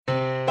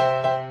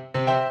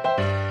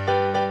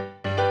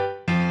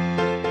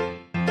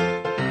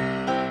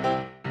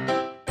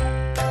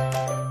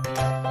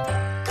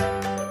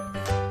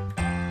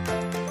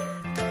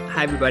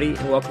Hi, everybody,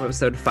 and welcome to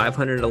episode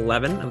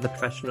 511 of the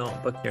Professional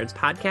Book Nerds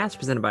podcast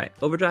presented by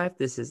Overdrive.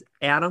 This is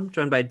Adam,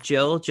 joined by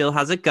Jill. Jill,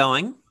 how's it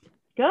going?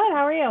 Good.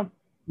 How are you?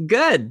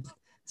 Good.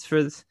 It's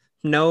for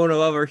no one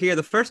will ever hear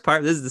the first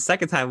part. This is the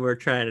second time we're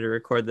trying to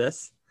record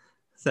this.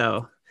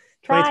 So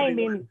trying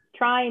being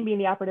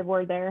the operative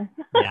word there.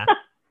 Yeah,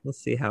 we'll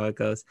see how it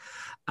goes.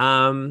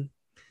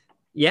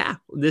 Yeah,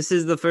 this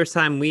is the first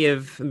time we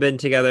have been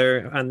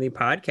together on the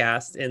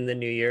podcast in the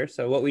new year.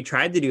 So what we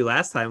tried to do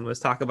last time was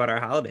talk about our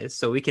holidays.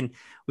 So we can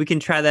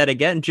try that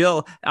again.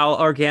 Jill, I'll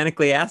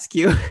organically ask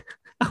you,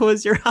 how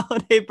was your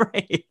holiday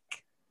break?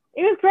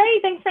 It was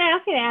great. Thanks for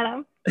asking,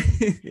 Adam.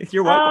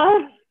 You're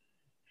welcome.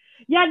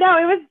 Yeah,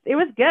 no, it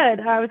was good.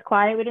 I was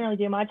quiet. We didn't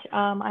really do much.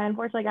 I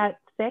unfortunately got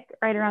sick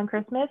right around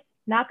Christmas.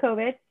 Not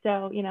COVID,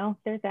 so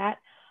there's that.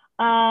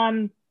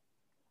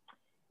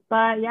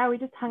 But yeah, we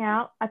just hung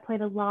out. I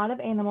played a lot of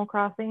Animal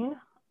Crossing,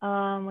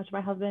 which my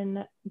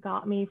husband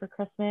got me for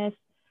Christmas.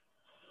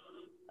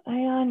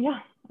 And yeah,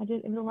 I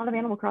did. It was a lot of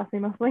Animal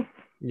Crossing mostly.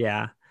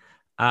 Yeah.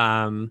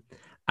 I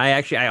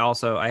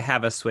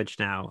have a Switch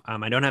now.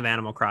 I don't have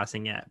Animal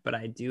Crossing yet, but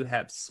I do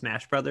have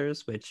Smash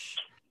Brothers, which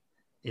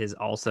is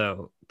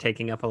also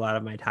taking up a lot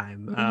of my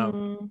time.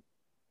 And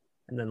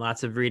then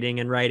lots of reading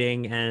and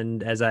writing.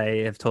 And as I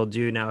have told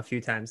you now a few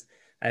times,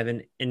 I have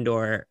an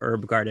indoor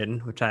herb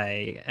garden, which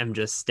I am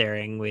just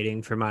staring,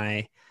 waiting for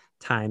my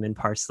thyme and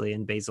parsley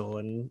and basil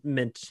and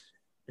mint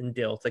and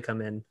dill to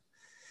come in.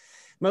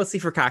 Mostly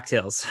for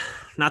cocktails,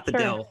 not the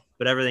dill,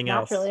 but everything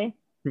Naturally. else.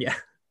 Yeah.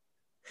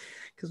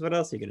 Because what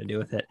else are you going to do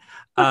with it?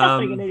 What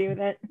else are you going to do with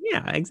it?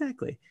 Yeah,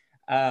 exactly.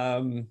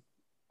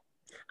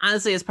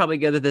 Honestly, it's probably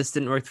good that this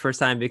didn't work the first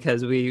time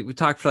because we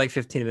talked for like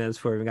 15 minutes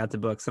before we even got to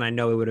books. And I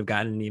know we would have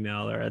gotten an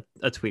email or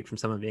a tweet from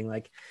someone being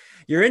like,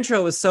 your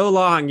intro was so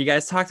long. You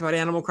guys talked about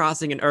Animal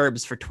Crossing and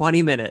herbs for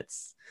 20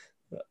 minutes.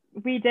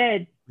 We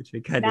did. Which we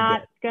kind of did.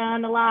 Not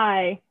gonna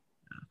lie.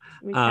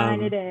 We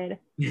kind of did.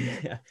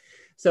 Yeah.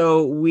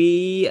 So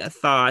we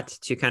thought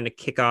to kind of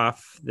kick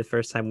off the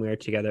first time we were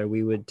together,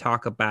 we would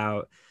talk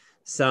about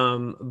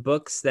some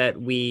books that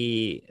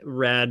we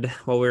read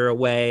while we were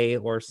away,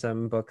 or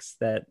some books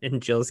that,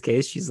 in Jill's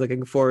case, she's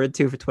looking forward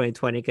to for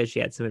 2020 because she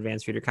had some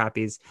advanced reader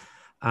copies.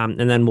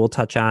 And then we'll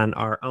touch on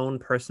our own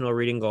personal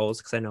reading goals,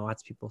 because I know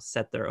lots of people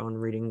set their own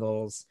reading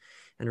goals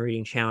and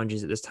reading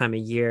challenges at this time of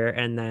year.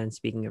 And then,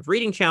 speaking of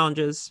reading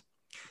challenges,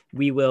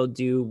 we will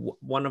do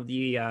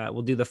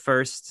we'll do the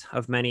first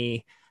of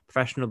many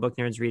Professional Book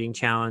Nerds Reading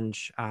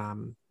Challenge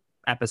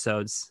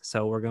episodes.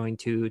 So we're going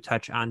to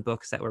touch on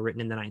books that were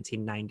written in the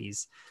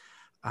 1990s.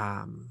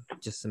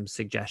 Just some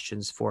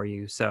suggestions for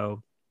you.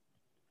 So,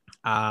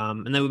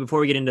 and then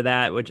before we get into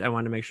that, which I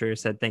want to make sure I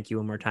said thank you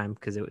one more time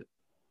because it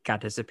got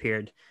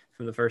disappeared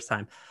from the first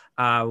time.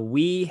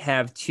 We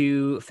have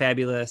two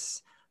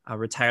fabulous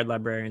retired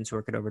librarians who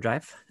work at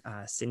Overdrive,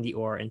 Cindy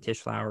Orr and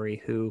Tish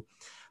Lowry, who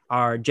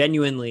are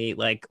genuinely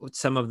like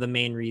some of the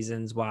main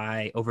reasons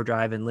why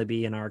Overdrive and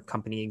Libby and our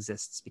company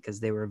exists, because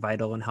they were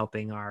vital in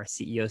helping our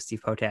CEO,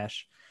 Steve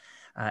Potash,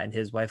 and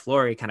his wife,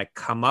 Lori, kind of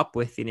come up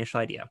with the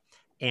initial idea.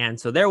 And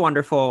so they're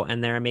wonderful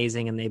and they're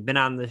amazing. And they've been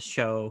on the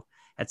show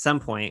at some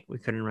point. We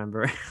couldn't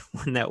remember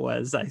when that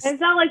was. It's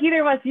not like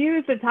either of us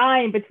used the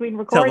time between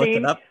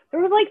recording. There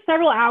was like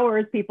several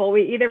hours, people.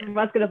 Either of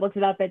us could have looked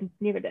it up and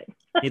neither did.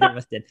 Neither of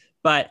us did.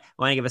 But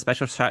I want to give a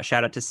special shout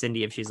out to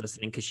Cindy if she's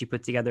listening, because she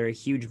put together a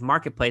huge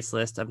marketplace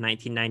list of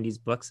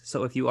 1990s books.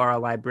 So if you are a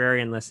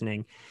librarian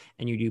listening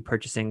and you do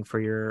purchasing for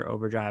your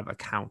Overdrive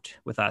account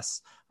with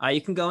us, you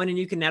can go in and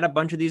you can add a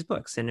bunch of these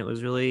books. And it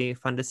was really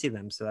fun to see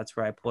them. So that's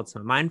where I pulled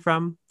some of mine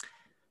from.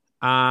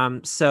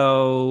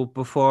 So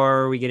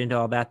before we get into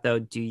all that, though,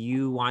 do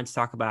you want to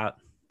talk about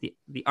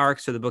the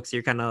arcs or the books that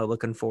you're kind of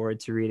looking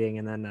forward to reading,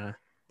 and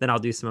then I'll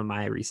do some of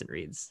my recent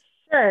reads?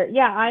 Sure.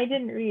 Yeah, I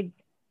didn't read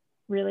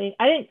really.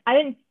 I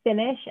didn't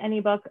finish any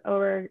book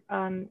over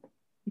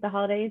the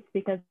holidays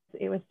because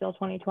it was still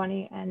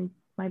 2020 and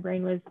my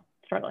brain was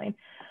struggling.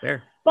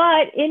 Fair.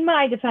 But in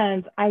my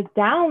defense, I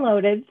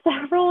downloaded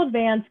several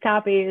advanced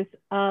copies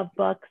of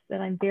books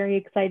that I'm very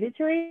excited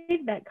to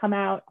read that come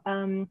out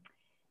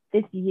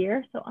this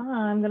year. So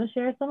I'm going to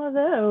share some of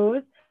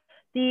those.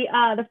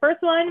 The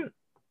first one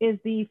is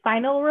the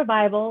final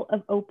revival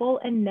of Opal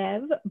and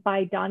Nev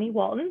by Donnie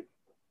Walton.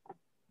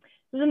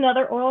 This is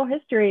another oral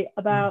history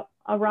about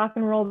a rock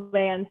and roll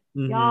band.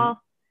 Y'all.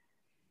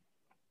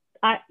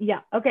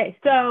 Okay.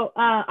 So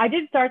I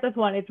did start this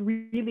one. It's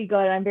really good.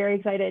 I'm very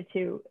excited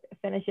to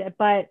finish it.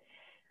 But,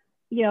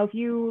 if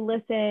you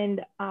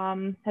listened,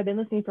 have been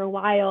listening for a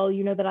while,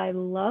 you know that I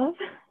love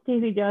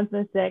Daisy Jones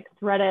and the Six.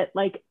 Read it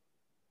like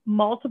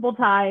multiple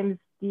times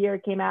the year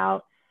it came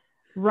out.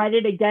 Read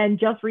it again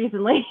just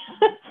recently.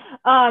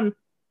 I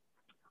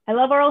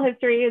love oral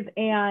histories,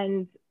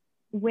 and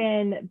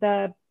when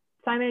the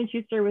Simon &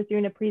 Schuster was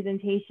doing a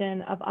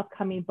presentation of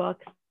upcoming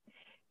books,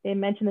 they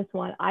mentioned this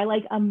one. I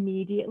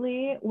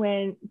immediately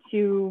went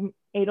to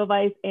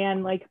Edelweiss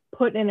and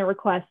put in a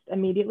request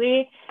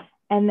immediately,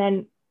 and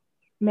then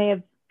may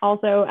have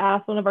also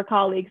asked one of our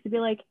colleagues to be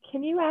like,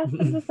 can you ask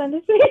them to send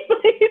it to me,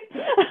 please?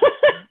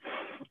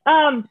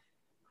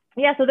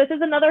 Yeah, so this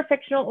is another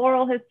fictional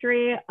oral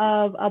history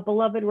of a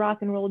beloved rock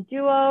and roll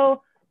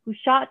duo who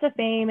shot to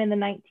fame in the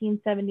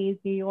 1970s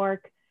New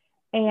York.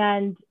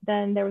 And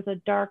then there was a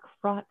dark,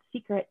 fraught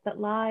secret that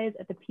lies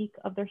at the peak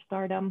of their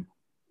stardom.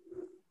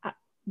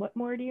 What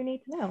more do you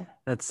need to know?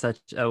 That's such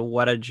a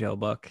what a Joe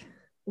book.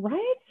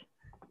 Right?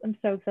 I'm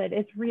so excited.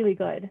 It's really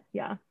good.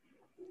 Yeah.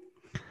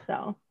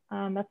 So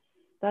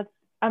that's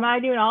am I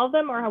doing all of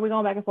them or are we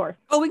going back and forth?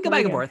 Oh, we can go What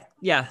are back we and doing? forth.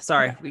 Yeah,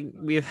 sorry.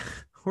 Okay.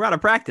 We're out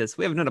of practice.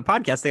 We haven't done a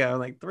podcast together in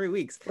like 3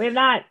 weeks. We have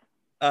not.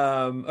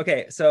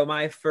 Okay, so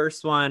my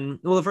first one,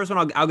 well, the first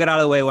one I'll get out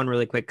of the way one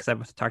really quick because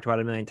I've talked about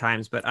it a million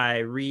times, but I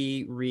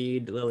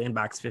reread Lillian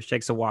Bach's Fish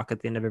Takes a Walk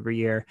at the end of every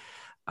year.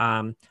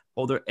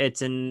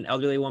 It's an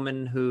elderly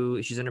woman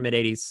who she's in her mid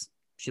 80s.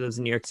 She lives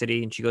in New York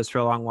City and she goes for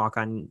a long walk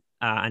on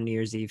New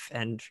Year's Eve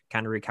and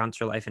kind of recounts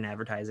her life in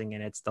advertising,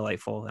 and it's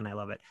delightful and I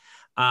love it.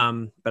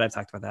 But I've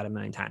talked about that a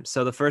million times.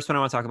 So the first one I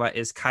want to talk about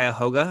is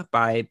Cuyahoga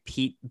by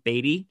Pete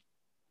Beatty.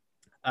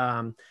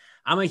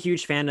 I'm a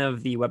huge fan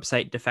of the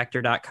website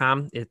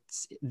defector.com.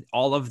 It's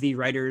all of the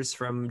writers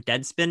from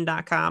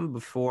deadspin.com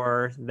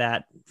before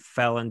that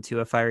fell into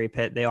a fiery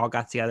pit. They all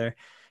got together,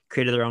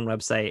 created their own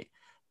website.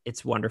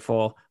 It's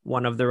wonderful.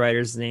 One of the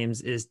writers'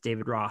 names is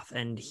David Roth,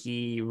 and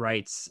he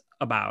writes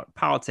about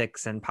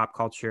politics and pop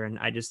culture. And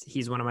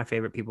he's one of my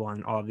favorite people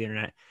on all of the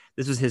internet.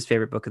 This was his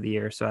favorite book of the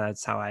year. So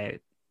that's how I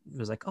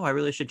was like, oh, I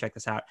really should check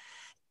this out.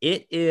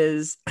 It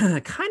is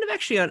kind of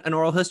actually an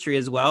oral history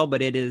as well,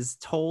 but it's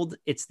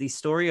the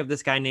story of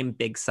this guy named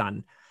Big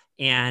Sun.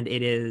 And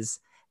it is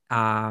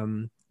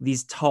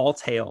these tall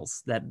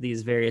tales that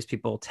these various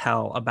people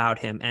tell about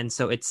him. And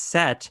so it's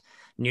set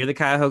near the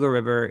Cuyahoga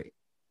River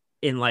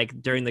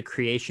during the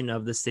creation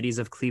of the cities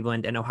of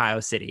Cleveland and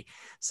Ohio City.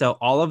 So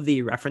all of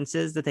the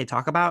references that they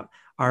talk about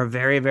are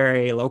very,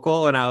 very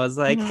local. And I was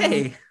like,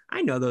 hey,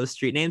 I know those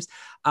street names.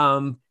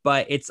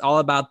 But it's all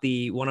about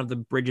one of the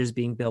bridges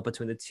being built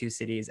between the two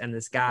cities and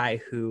this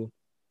guy who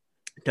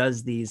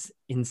does these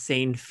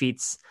insane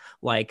feats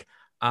like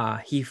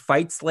he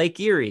fights Lake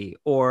Erie,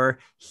 or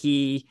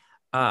he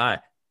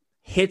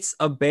hits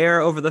a bear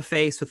over the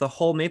face with a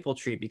whole maple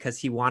tree because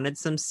he wanted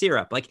some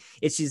syrup. Like,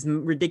 it's these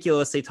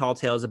ridiculously tall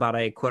tales about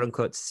a quote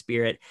unquote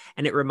spirit.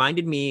 And it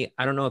reminded me,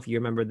 I don't know if you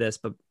remember this,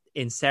 but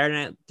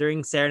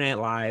during Saturday Night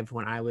Live,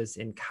 when I was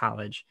in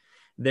college,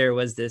 there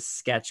was this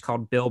sketch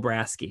called Bill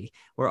Brasky,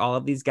 where all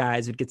of these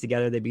guys would get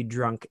together, they'd be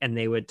drunk, and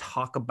they would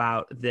talk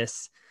about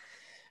this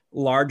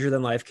larger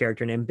than life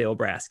character named Bill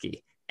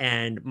Brasky.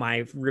 And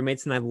my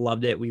roommates and I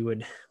loved it. We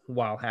would,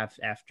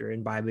 after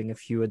imbibing a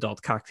few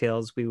adult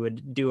cocktails, we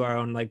would do our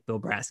own like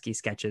Bill Brasky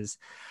sketches.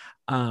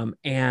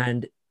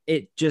 And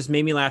it just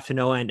made me laugh to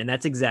no end. And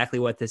that's exactly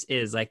what this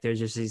is. Like, there's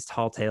just these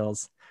tall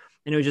tales.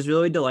 And it was just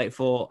really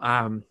delightful.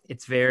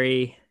 It's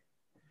very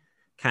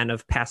kind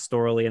of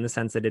pastorally in the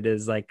sense that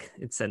it's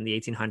set in the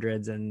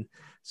 1800s. And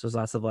so there's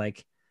lots of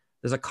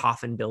there's a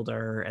coffin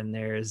builder, and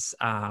there's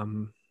a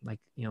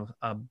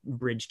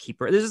bridge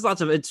keeper. There's just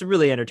lots of, it's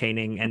really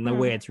entertaining, and the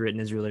way it's written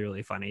is really,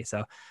 really funny.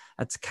 So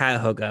that's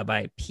Cuyahoga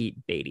by Pete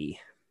Beatty.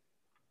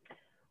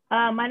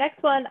 My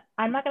next one,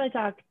 I'm not going to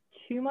talk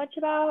too much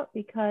about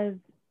because,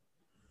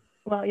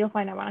 well, you'll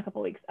find out in a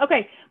couple weeks.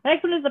 Okay, my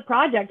next one is The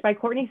Project by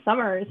Courtney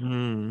Summers.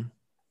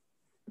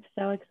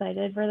 So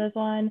excited for this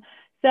one.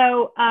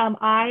 So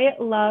I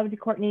loved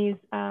Courtney's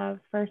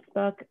first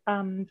book,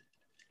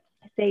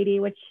 Sadie,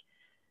 which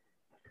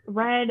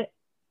read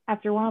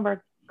after one of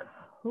our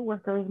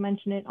co-workers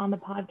mentioned it on the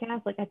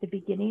podcast, like at the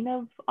beginning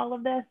of all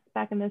of this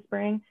back in the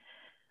spring.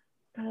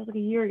 God, that was like a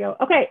year ago.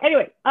 Okay,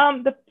 anyway,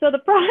 the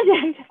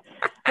project,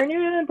 her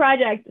new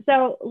project.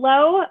 So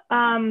Lo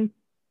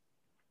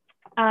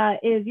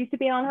used to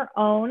be on her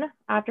own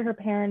after her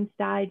parents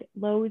died.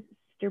 Lo's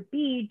sister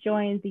B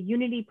joins the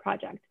Unity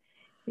Project,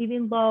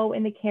 leaving Lo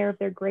in the care of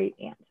their great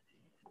aunt.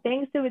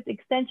 Thanks to its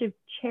extensive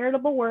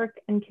charitable work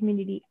and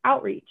community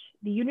outreach,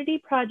 the Unity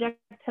Project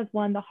has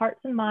won the hearts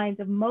and minds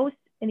of most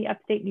in the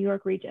upstate New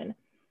York region.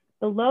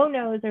 The Lo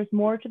knows there's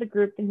more to the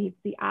group than meets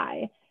the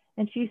eye,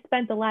 and she's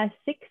spent the last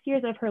 6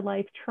 years of her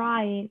life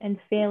trying and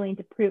failing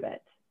to prove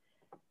it.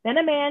 Then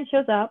a man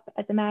shows up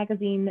at the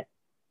magazine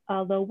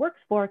Lo works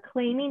for,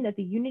 claiming that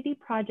the Unity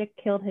Project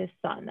killed his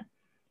son.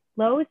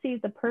 Lo sees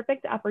the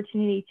perfect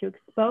opportunity to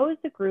expose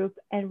the group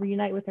and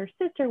reunite with her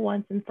sister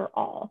once and for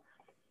all.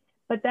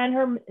 But then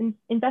her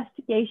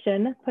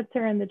investigation puts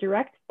her in the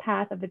direct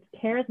path of its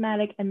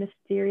charismatic and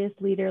mysterious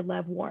leader,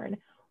 Lev Warren,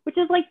 which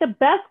is like the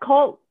best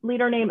cult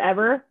leader name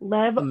ever,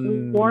 Lev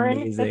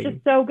Warren. That's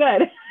just so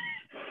good.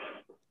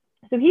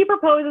 So he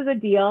proposes a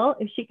deal.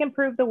 If she can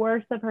prove the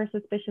worst of her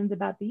suspicions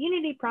about the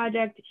Unity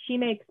Project, she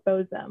may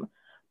expose them.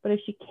 But if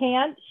she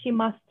can't, she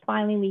must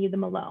finally leave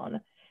them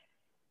alone.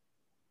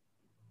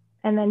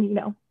 And then,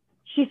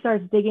 she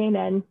starts digging,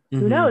 and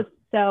who knows?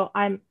 So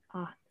I'm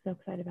so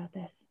excited about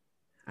this.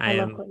 I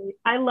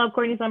love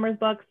Courtney Summers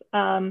books.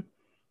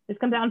 This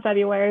comes out in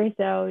February,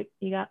 so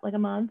you got like a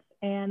month,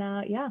 and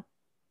yeah.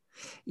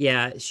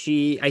 Yeah,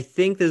 I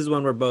think this is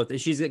one we're both,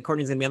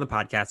 Courtney's gonna be on the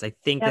podcast. I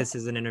think Yep. this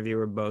is an interview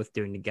we're both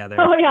doing together.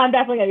 Oh yeah, I'm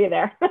definitely gonna be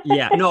there.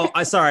 Yeah, no,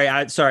 sorry,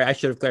 I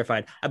should have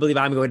clarified. I believe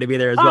I'm going to be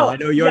there as well. Oh I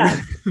know you're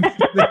yes. going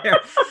to be there.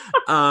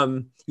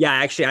 Yeah,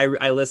 actually,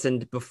 I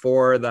listened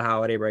before the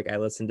holiday break. I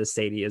listened to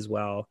Sadie as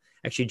well.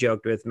 Actually,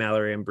 joked with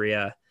Mallory and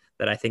Bria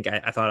that I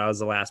thought I was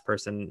the last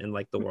person in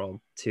like the world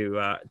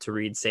to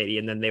read Sadie,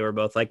 and then they were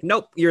both like,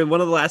 "Nope, you're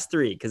one of the last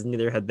three," because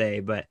neither had they.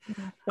 But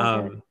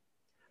So good.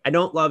 I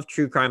don't love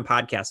true crime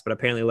podcasts, but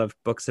apparently love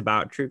books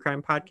about true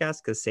crime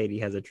podcasts because Sadie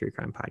has a true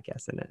crime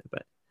podcast in it.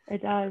 But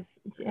It does.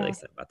 I'm really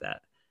excited about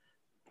that.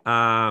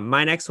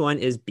 My next one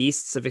is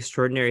Beasts of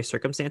Extraordinary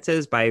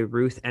Circumstances by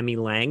Ruth Emmy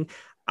Lang.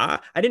 I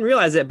didn't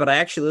realize it, but I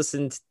actually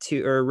listened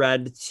to or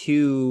read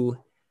two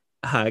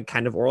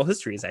kind of oral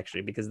histories,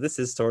 actually, because this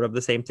is sort of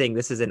the same thing.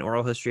 This is an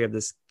oral history of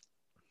this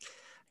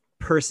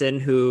person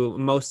who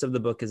most of the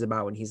book is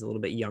about when he's a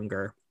little bit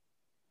younger.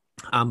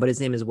 But his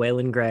name is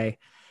Waylon Gray,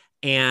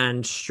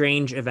 and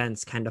strange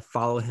events kind of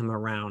follow him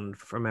around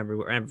from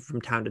everywhere,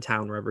 from town to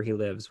town, wherever he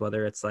lives,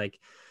 whether it's like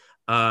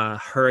a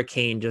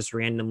hurricane just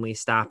randomly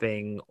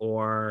stopping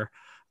or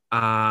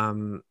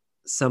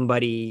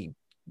somebody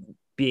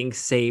being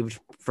saved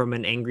from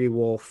an angry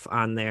wolf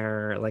on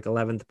their like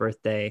 11th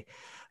birthday.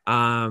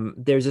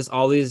 There's just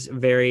all these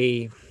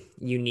very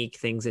unique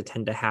things that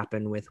tend to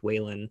happen with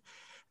Waylon.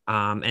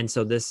 And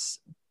so this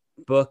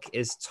book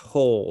is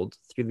told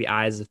through the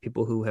eyes of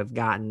people who have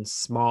gotten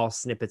small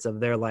snippets of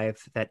their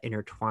life that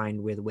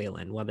intertwined with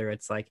Waylon, whether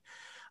it's like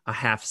a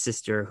half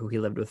sister who he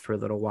lived with for a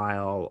little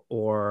while,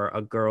 or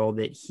a girl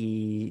that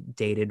he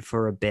dated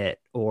for a bit,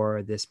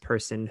 or this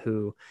person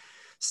who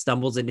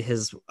stumbles into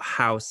his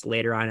house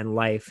later on in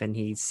life and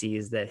he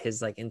sees that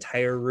his like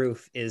entire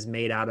roof is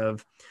made out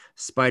of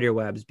spider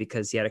webs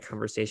because he had a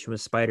conversation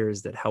with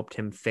spiders that helped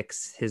him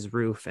fix his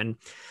roof. And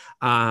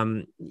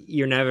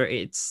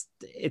it's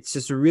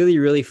just really,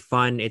 really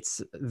fun.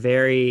 It's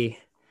very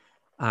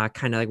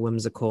kind of like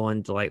whimsical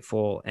and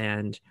delightful,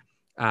 and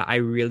I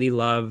really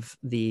love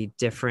the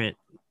different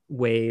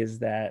ways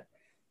that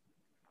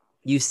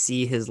you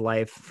see his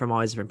life from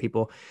all these different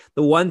people.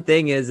 The one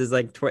thing is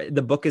like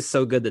the book is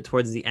so good that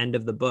towards the end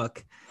of the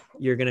book,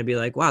 you're going to be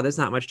like, wow, there's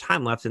not much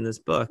time left in this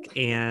book.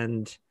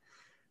 And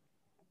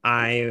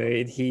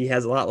he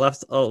has a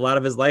lot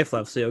of his life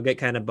left. So you'll get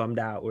kind of bummed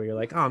out where you're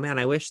like, oh man,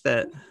 I wish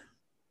that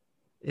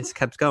it's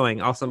kept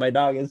going. Also, my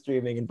dog is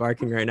dreaming and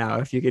barking right now.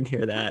 If you can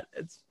hear that,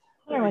 I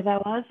don't know what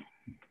that was.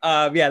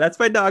 Yeah, that's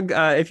my dog.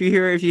 If you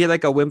hear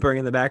like a whimpering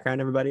in the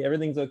background, everybody,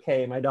 everything's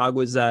okay. My dog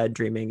was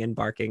dreaming and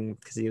barking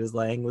because he was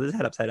laying with his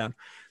head upside down.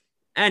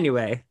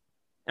 Anyway,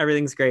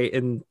 everything's great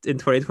in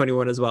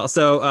 2021 as well.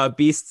 So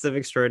Beasts of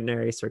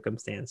Extraordinary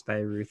Circumstance by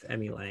Ruth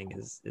Emmy Lang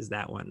is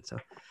that one. So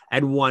I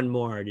had one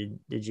more.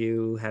 Did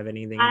you have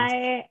anything else?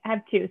 I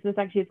have two, so this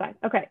actually is fine.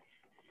 Okay.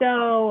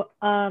 So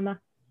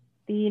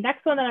the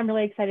next one that I'm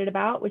really excited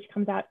about, which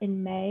comes out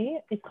in May,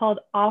 is called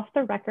Off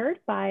the Record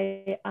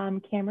by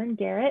Cameron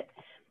Garrett.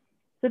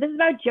 So this is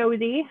about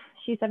Josie.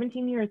 She's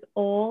 17 years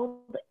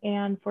old,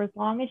 and for as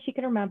long as she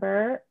can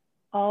remember,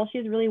 all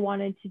she's really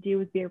wanted to do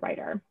was be a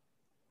writer.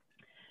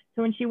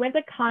 So when she wins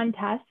a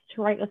contest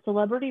to write a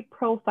celebrity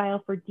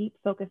profile for Deep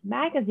Focus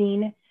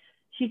magazine,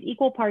 she's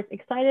equal parts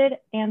excited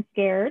and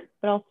scared,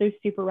 but also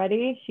super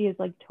ready. She is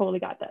like, totally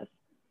got this.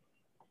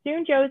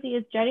 Soon Josie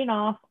is jetting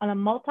off on a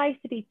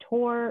multi-city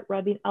tour,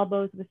 rubbing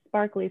elbows with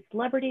sparkly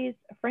celebrities,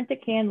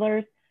 frantic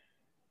handlers,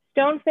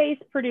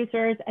 stone-faced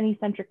producers, and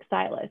eccentric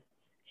stylists.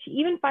 She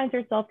even finds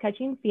herself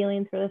catching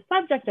feelings for the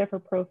subject of her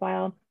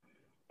profile,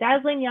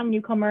 dazzling young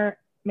newcomer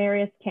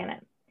Marius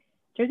Cannon.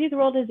 Josie's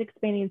world is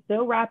expanding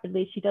so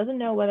rapidly she doesn't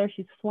know whether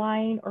she's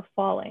flying or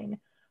falling.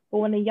 But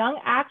when the young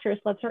actress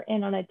lets her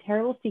in on a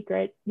terrible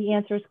secret, the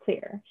answer is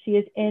clear. She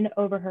is in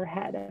over her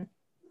head.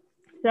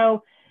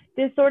 So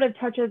this sort of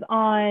touches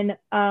on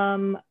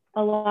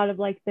a lot of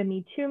like the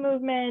Me Too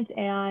movement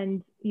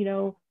and, you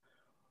know,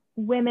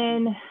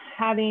 women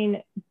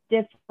having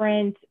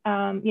different,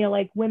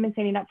 like women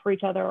standing up for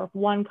each other, or if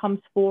one comes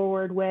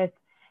forward with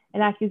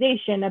an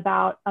accusation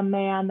about a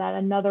man that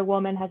another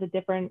woman has a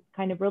different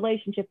kind of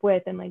relationship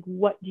with, and like,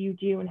 what do you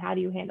do and how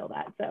do you handle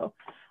that? So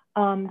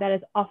that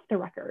is Off the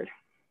Record.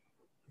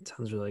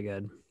 Sounds really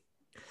good.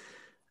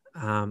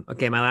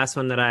 Okay, my last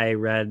one that I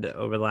read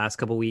over the last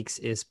couple weeks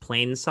is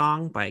Plain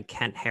Song by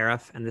Kent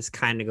Harif, and this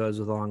kind of goes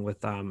along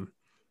with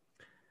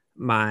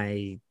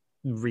my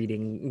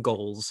reading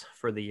goals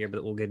for the year,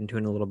 but we'll get into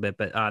in a little bit.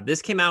 But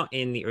this came out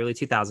in the early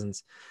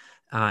 2000s,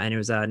 and it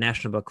was a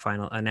National Book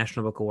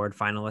Award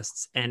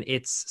finalists, and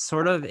it's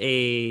sort of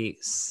a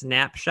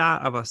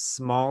snapshot of a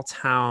small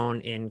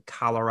town in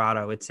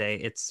Colorado.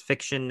 It's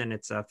fiction, and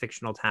it's a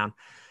fictional town,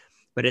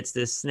 but it's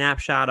this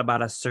snapshot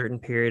about a certain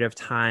period of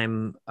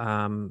time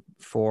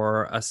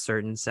for a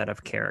certain set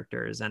of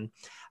characters. And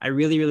I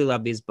really, really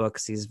love these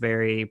books.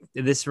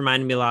 This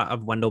reminded me a lot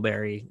of Wendell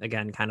Berry,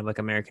 again, kind of like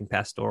American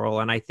Pastoral.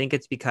 And I think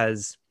it's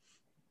because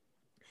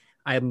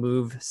I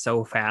move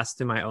so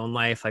fast in my own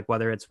life, like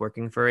whether it's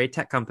working for a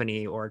tech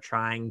company or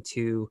trying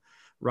to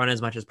run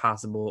as much as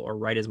possible or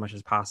write as much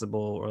as possible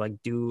or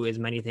like do as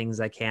many things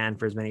as I can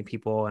for as many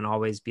people and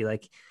always be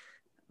like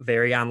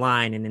very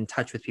online and in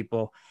touch with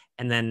people.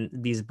 And then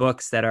these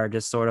books that are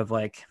just sort of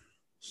like,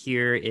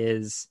 here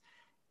is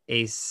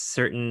a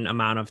certain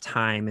amount of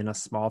time in a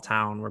small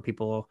town where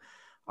people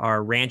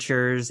are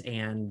ranchers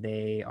and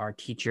they are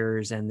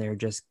teachers and they're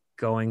just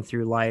going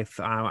through life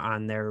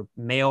on their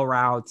mail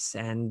routes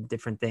and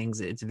different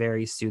things. It's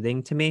very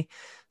soothing to me.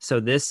 So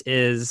this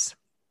is,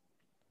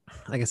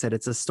 like I said,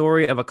 it's a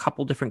story of a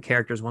couple different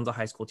characters. One's a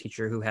high school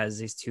teacher who has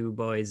these two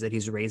boys that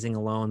he's raising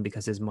alone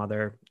because his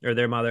mother or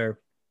their mother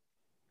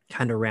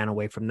kind of ran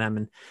away from them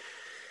and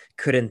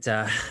couldn't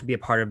be a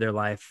part of their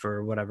life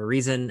for whatever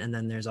reason. And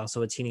then there's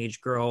also a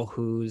teenage girl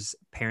whose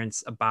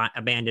parents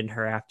abandoned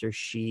her after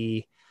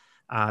she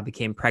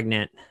became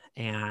pregnant,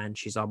 and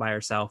she's all by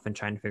herself and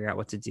trying to figure out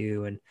what to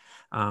do.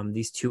 And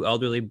these two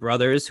elderly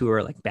brothers who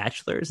are like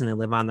bachelors and they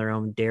live on their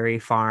own dairy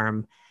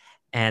farm,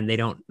 and they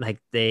don't like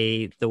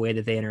the way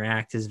that they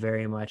interact is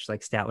very much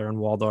like Statler and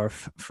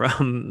Waldorf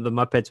from the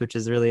Muppets, which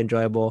is really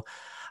enjoyable.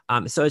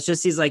 So it's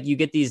just these, like, you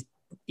get these,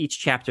 each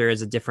chapter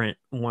is a different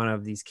one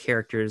of these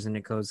characters and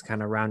it goes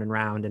kind of round and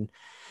round. And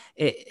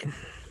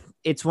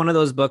it's one of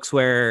those books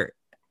where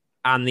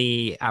on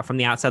the from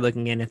the outside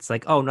looking in, it's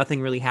like, oh,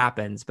 nothing really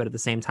happens. But at the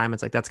same time,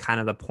 it's like, that's kind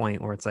of the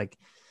point where it's like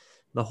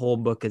the whole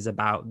book is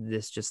about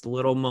this just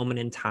little moment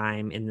in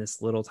time in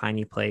this little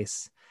tiny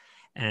place.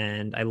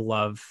 And I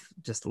love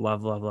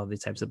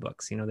these types of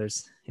books. You know,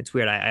 it's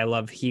weird. I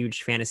love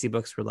huge fantasy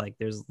books where like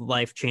there's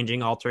life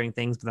changing, altering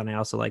things, but then I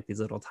also like these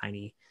little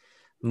tiny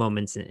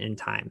moments in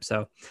time.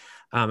 So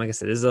like I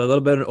said, this is a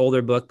little bit of an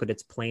older book, but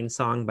it's Plain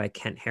Song by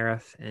Kent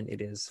Harif, and it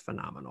is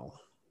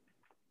phenomenal.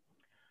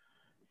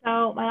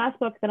 So my last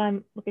book that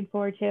I'm looking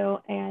forward to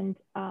and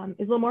is a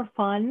little more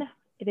fun.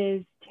 It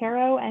is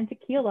Tarot and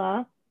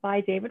Tequila by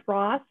David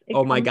Ross. It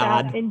oh my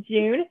God. out in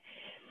June.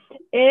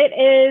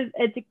 It is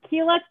a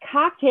tequila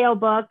cocktail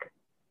book,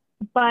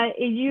 but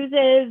it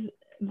uses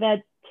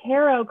the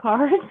tarot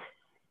cards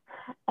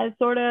as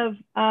sort of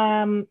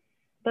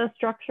the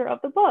structure of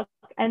the book.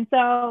 And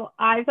so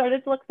I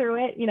started to look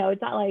through it. You know,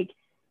 it's not like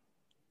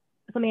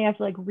something you have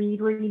to like read,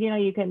 you know,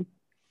 you can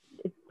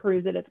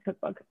peruse it as a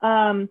cookbook.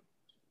 Oh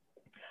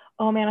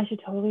man, I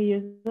should totally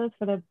use this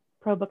for the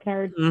Pro Book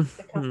Nerd.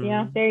 Mm-hmm.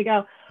 Yeah, there you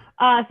go.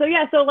 So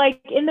like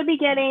in the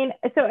beginning,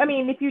 so I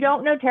mean, if you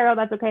don't know tarot,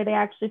 that's okay. They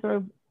actually sort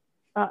of,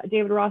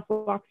 David Ross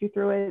walks you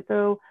through it.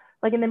 So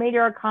like in the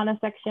Major Arcana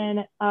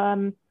section,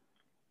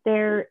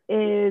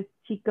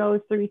 she goes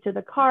through each of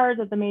the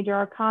cards of the Major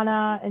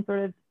Arcana and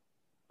sort of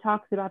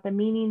talks about the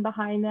meaning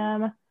behind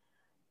them,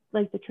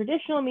 like the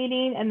traditional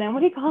meaning, and then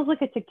what he calls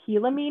like a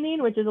tequila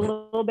meaning, which is a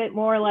little bit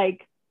more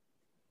like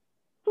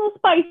a little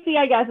spicy,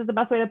 I guess is the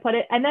best way to put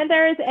it. And then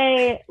there's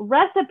a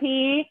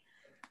recipe,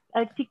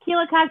 a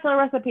tequila cocktail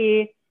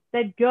recipe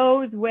that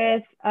goes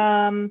with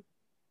that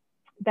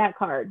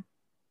card.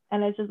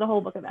 And it's just a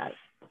whole book of that.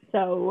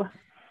 So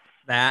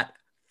that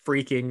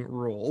freaking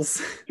rules.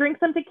 Drink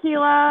some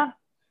tequila,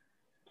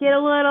 get a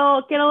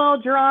little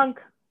drunk,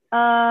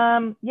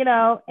 you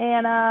know,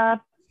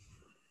 and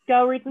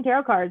go read some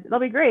tarot cards. It'll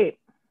be great.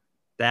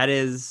 That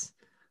is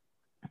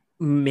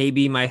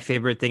maybe my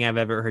favorite thing I've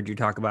ever heard you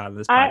talk about in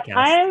this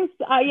podcast.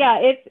 Yeah,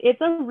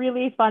 it's a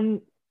really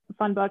fun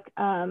book.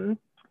 And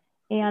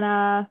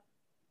I'm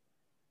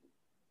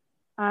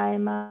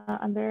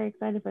very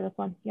excited for this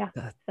one. Yeah.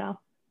 So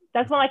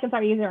that's one I can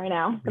start using right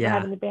now because I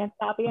have an advanced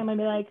copy. I'm gonna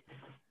be like,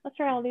 let's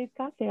try all these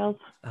cocktails.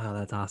 Oh,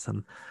 that's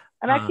awesome.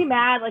 I'm actually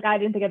mad. Like I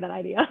didn't think of that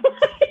idea.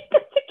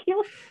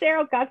 Tequila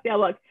tarot cocktail.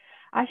 Look,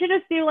 I should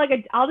just do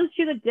I'll just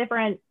choose a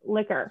different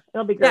liquor.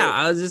 It'll be great. Yeah,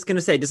 I was just gonna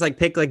say, just like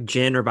pick like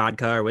gin or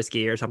vodka or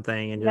whiskey or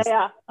something, and just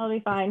I'll be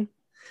fine.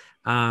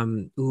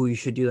 You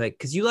should do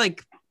because you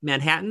like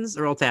Manhattans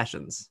or old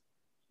fashions?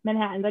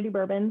 Manhattans. I do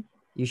bourbons.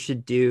 You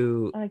should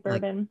do I like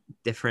bourbon.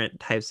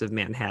 Different types of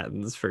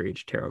Manhattans for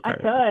each tarot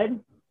card. I could.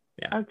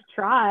 Yeah. I could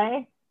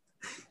try.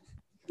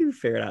 You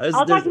figure it out.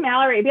 I'll talk to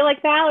Mallory. Be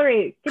like,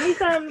 Mallory, give me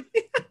some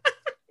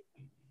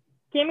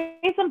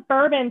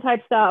bourbon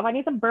type stuff. I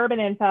need some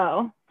bourbon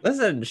info.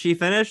 Listen, she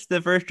finished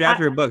the first draft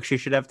of her book. She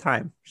should have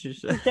time. She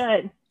should.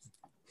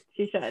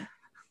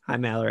 Hi,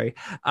 Mallory.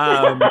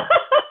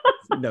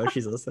 No,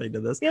 she's listening to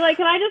this. Be like,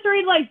 can I just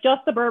read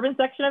just the bourbon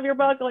section of your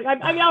book? Like,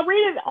 I mean, I'll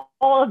read it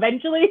all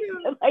eventually.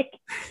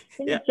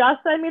 Can you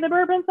just send me the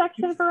bourbon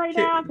section for right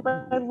now?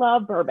 Because I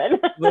love bourbon.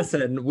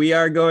 Listen, we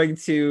are going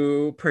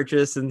to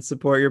purchase and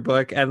support your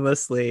book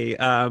endlessly.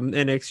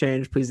 In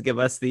exchange, please give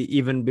us the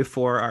even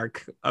before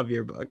arc of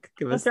your book.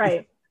 Give us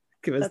the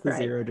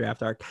zero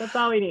draft arc. That's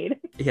all we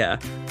need. Yeah.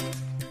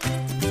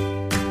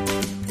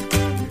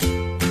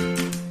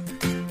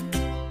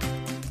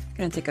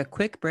 Going to take a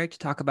quick break to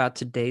talk about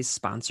today's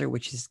sponsor,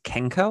 which is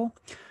Kenko.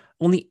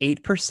 Only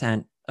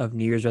 8% of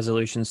New Year's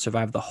resolutions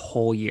survive the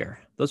whole year.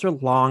 Those are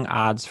long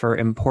odds for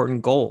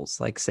important goals,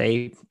 like,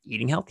 say,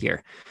 eating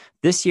healthier.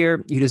 This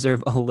year, you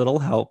deserve a little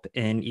help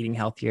in eating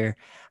healthier.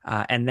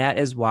 And that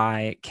is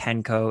why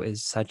Kenko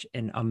is such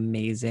an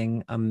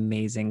amazing,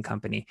 amazing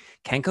company.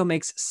 Kenko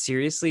makes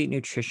seriously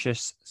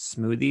nutritious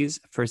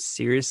smoothies for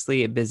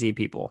seriously busy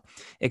people.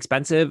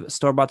 Expensive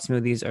store-bought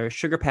smoothies are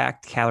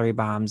sugar-packed calorie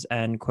bombs,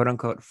 and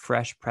quote-unquote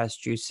fresh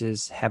pressed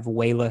juices have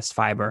way less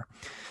fiber.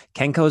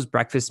 Kenko's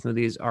breakfast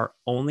smoothies are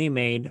only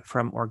made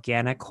from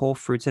organic whole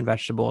fruits and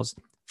vegetables,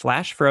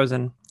 flash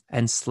frozen,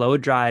 and slow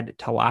dried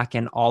to lock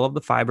in all of the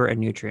fiber and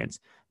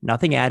nutrients.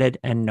 Nothing added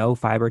and no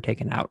fiber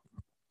taken out.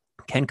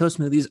 Kenko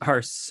smoothies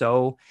are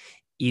so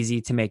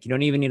easy to make. You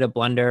don't even need a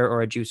blender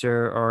or a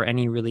juicer or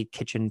any really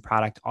kitchen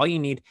product. All you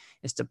need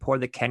is to pour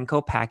the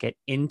Kenko packet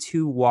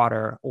into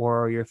water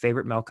or your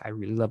favorite milk. I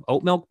really love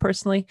oat milk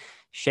personally.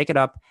 Shake it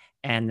up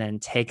and then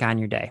take on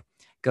your day.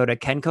 Go to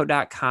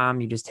kenko.com.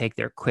 You just take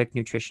their quick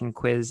nutrition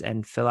quiz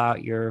and fill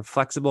out your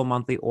flexible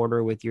monthly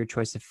order with your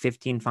choice of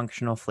 15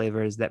 functional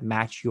flavors that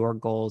match your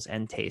goals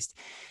and taste.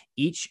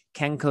 Each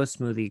Kenko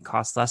smoothie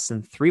costs less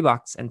than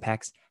 $3 and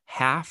packs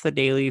half the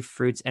daily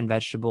fruits and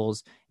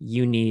vegetables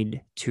you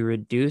need to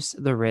reduce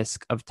the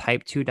risk of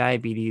type 2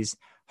 diabetes,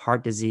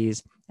 heart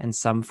disease, and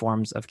some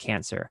forms of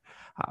cancer.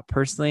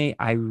 Personally,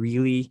 I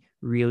really,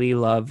 really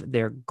love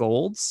their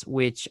golds,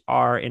 which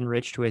are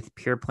enriched with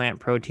pure plant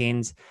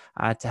proteins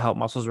to help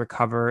muscles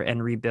recover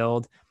and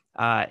rebuild.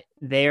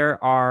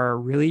 There are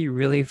really,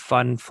 really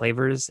fun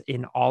flavors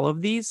in all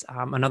of these.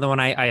 Another one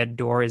I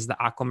adore is the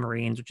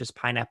aquamarines, which is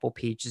pineapple,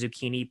 peach,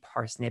 zucchini,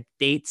 parsnip,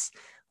 dates,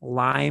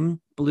 lime,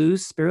 blue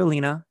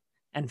spirulina,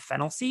 and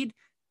fennel seed.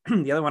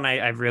 The other one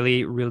I've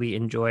really, really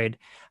enjoyed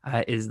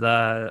is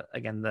the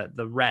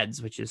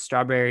reds, which is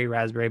strawberry,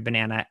 raspberry,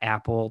 banana,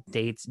 apple,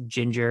 dates,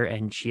 ginger,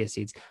 and chia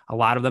seeds. A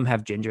lot of them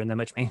have ginger in them,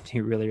 which makes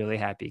me really, really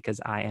happy because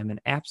I am an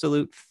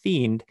absolute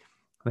fiend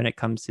when it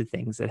comes to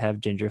things that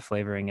have ginger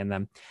flavoring in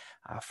them.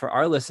 For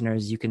our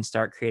listeners, you can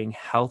start creating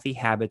healthy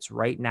habits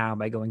right now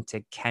by going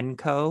to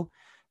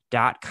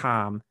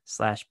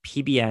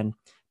kenko.com/PBN.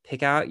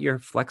 Pick out your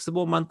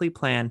flexible monthly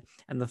plan,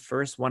 and the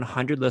first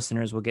 100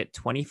 listeners will get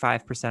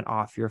 25%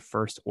 off your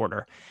first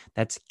order.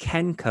 That's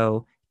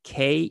Kenko,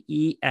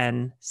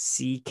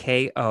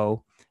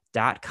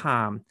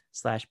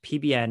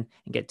 KENCKO.com/PBN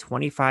and get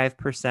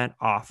 25%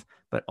 off,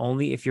 but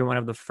only if you're one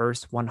of the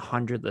first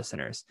 100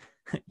 listeners.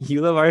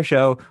 You love our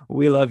show.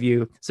 We love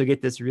you. So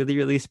get this really,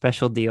 really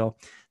special deal.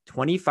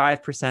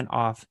 25%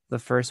 off the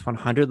first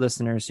 100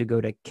 listeners who go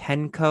to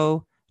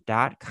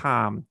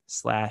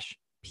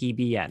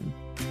kenko.com/PBN.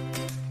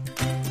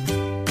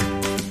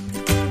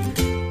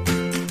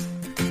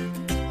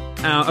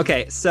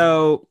 Okay,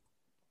 so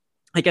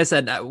like I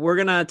said, we're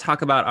going to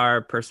talk about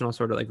our personal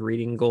sort of like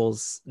reading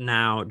goals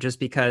now, just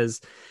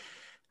because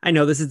I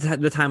know this is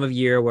the time of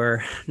year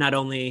where not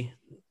only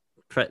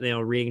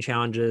reading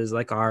challenges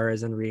like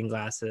ours and reading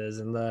glasses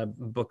and the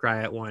Book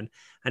Riot one,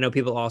 I know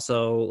people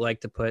also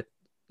like to put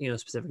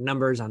specific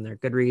numbers on their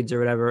Goodreads or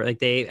whatever.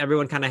 Like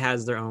everyone kind of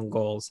has their own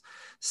goals.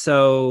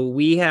 So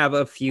we have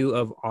a few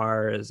of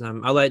ours.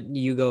 I'll let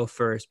you go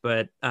first,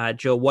 but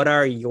Jill, what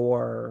are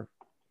your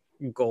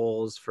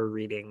goals for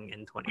reading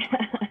in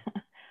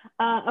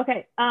 2021?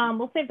 Okay.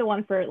 We'll save the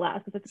one for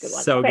last because it's a good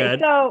one. So okay,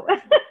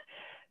 good.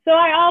 So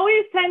I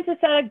always tend to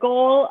set a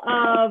goal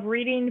of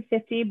reading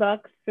 50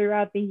 books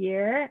throughout the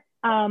year.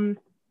 In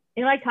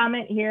my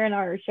comment here in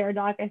our share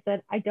doc, I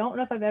said, I don't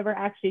know if I've ever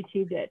actually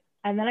achieved it.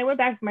 And then I went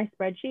back to my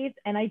spreadsheets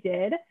and I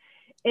did.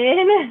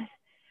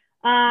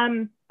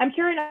 I'm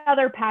sure in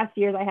other past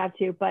years I have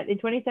too, but in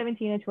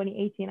 2017 and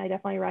 2018, I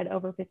definitely read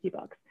over 50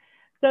 books.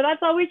 So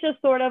that's always just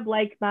sort of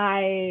like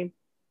my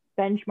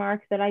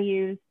benchmark that I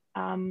use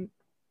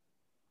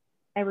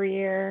every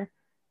year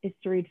is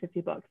to read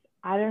 50 books.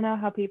 I don't know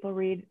how people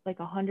read like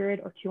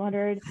 100 or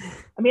 200.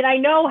 I mean, I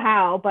know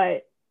how,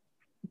 but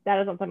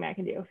that isn't something I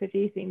can do.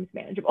 50 seems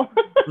manageable.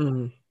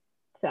 Mm-hmm.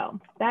 So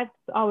that's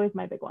always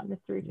my big one, is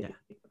to read 50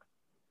 books.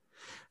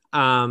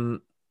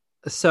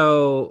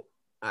 So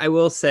I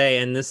will say,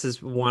 and this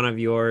is one of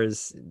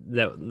yours,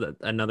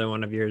 another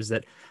one of yours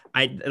that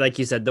I, like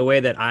you said, the way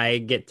that I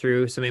get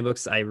through so many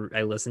books, I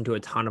listen to a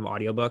ton of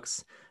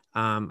audiobooks.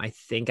 I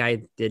think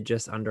I did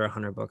just under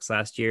 100 books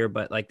last year,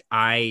 but like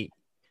I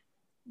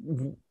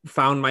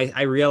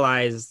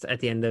realized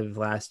at the end of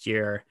last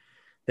year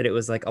that it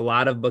was like a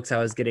lot of books I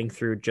was getting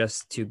through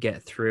just to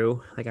get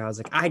through. Like I was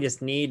like, I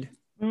just need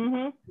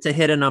to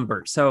hit a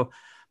number. So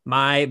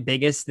my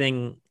biggest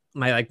thing,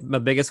 my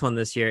biggest one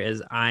this year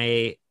is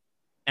I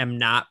am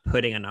not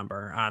putting a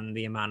number on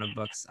the amount of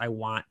books I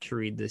want to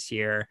read this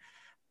year.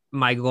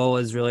 My goal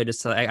is really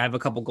just to, I have a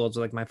couple goals.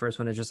 Like my first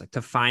one is just like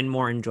to find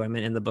more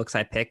enjoyment in the books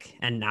I pick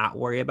and not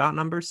worry about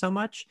numbers so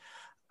much.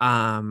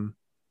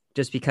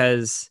 Just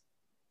because,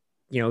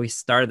 we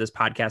started this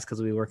podcast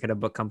because we work at a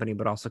book company,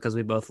 but also because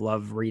we both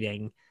love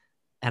reading.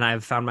 And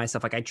I've found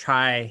myself like I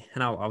try,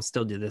 and I'll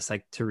still do this,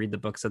 like to read the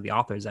books of the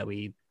authors that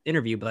we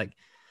interview, but like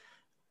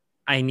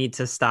I need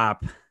to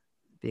stop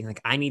being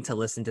like, I need to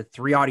listen to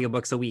 3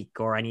 audiobooks a week,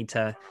 or I need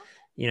to,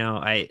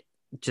 I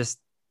just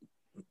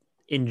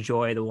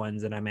enjoy the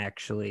ones that I'm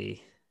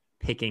actually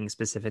picking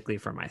specifically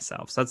for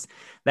myself. So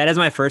that is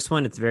my first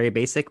one. It's very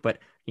basic, but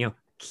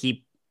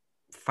keep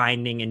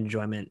finding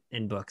enjoyment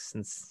in books,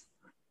 since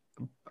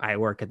I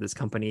work at this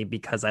company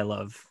because I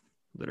love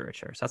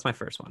literature. So that's my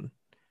first one.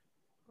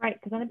 Right,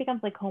 because then it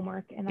becomes like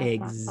homework, and that's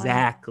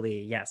exactly.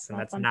 Not fun. Yes, and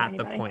that's not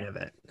the point of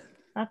it.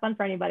 Not fun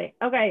for anybody.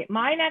 Okay,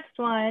 my next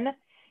one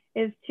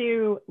is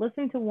to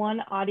listen to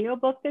one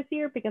audiobook this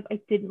year, because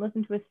I didn't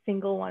listen to a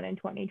single one in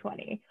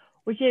 2020,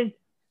 which is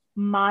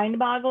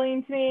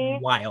mind-boggling to me.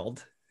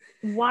 Wild,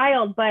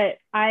 but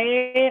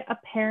I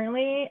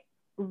apparently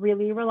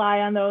really rely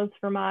on those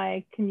for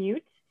my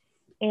commute.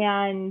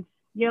 And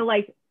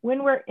like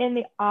when we're in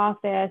the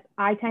office,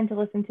 I tend to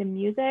listen to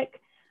music.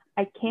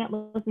 I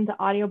can't listen to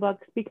audiobooks,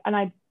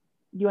 and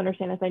you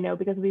understand this, I know,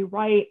 because we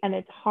write, and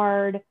it's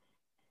hard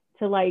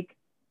to like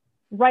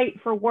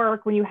write for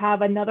work when you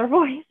have another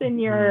voice in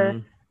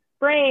your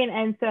brain.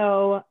 And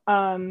so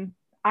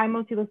I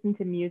mostly listen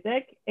to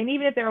music, and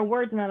even if there are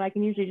words in it, I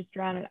can usually just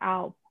drown it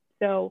out.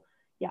 So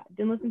yeah,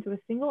 didn't listen to a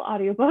single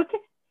audiobook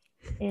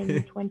in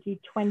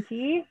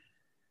 2020.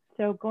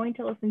 So going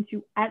to listen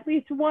to at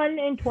least one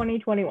in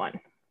 2021.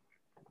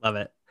 Love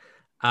it.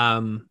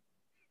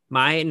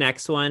 My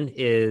next one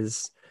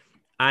is,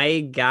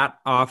 I got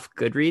off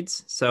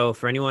Goodreads. So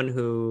for anyone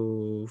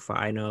who,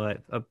 I know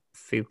a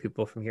few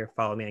people from here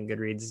follow me on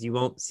Goodreads, you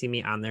won't see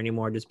me on there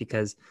anymore, just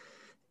because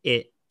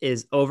it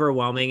is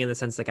overwhelming, in the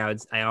sense like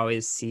I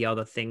always see all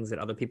the things that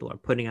other people are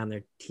putting on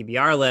their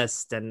TBR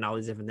list and all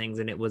these different things.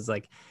 And it was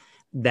like,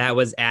 that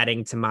was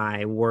adding to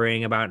my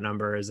worrying about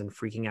numbers and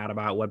freaking out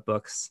about what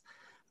books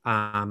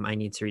I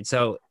need to read.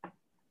 So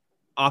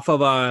off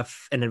of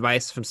an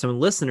advice from some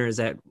listeners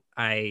that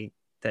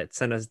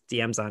sent us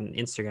DMs on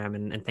Instagram,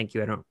 and thank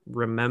you. I don't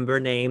remember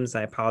names.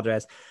 I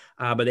apologize.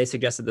 But they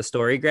suggested the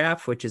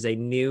Storygraph, which is a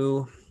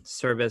new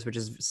service, which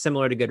is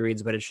similar to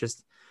Goodreads, but it's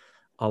just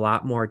a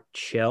lot more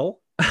chill.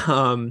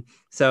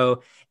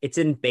 So it's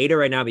in beta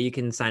right now, but you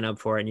can sign up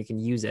for it and you can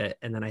use it.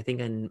 And then I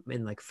think in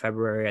like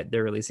February,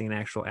 they're releasing an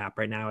actual app.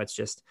 Right now, it's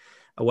just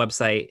a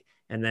website.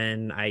 And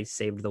then I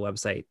saved the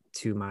website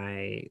to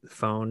my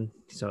phone,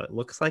 so it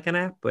looks like an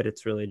app, but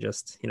it's really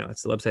just,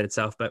 it's the website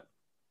itself. But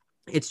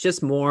it's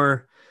just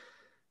more,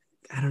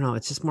 I don't know,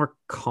 it's just more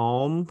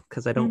calm,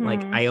 because I don't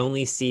I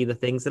only see the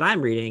things that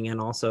I'm reading.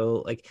 And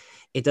also, like,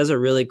 it does a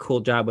really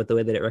cool job with the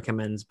way that it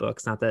recommends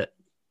books. Not that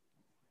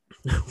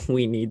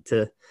we need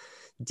to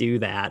do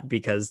that,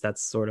 because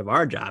that's sort of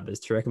our job, is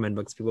to recommend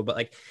books to people. But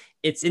like,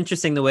 it's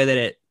interesting the way that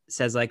it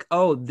says, like,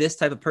 oh, this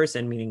type of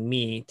person, meaning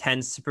me,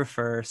 tends to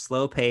prefer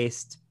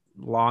slow-paced,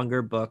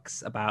 longer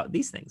books about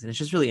these things. And it's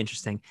just really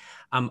interesting.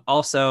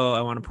 Also,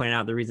 I want to point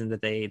out the reason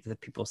that the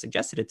people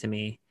suggested it to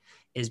me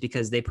is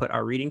because they put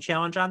our reading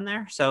challenge on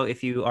there. So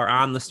if you are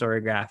on the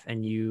Storygraph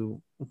and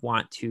you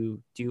want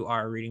to do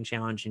our reading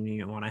challenge, and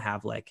you want to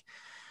have like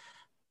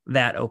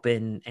that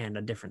open and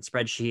a different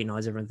spreadsheet and all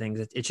these different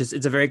things,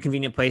 it's a very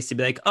convenient place to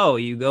be like, oh,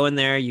 you go in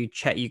there, you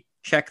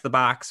check the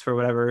box for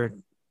whatever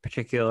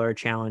particular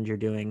challenge you're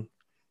doing,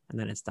 and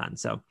then it's done.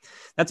 So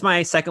that's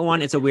my second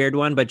one. It's a weird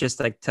one, but just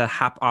like to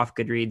hop off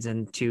Goodreads,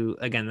 and to,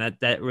 again,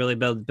 that really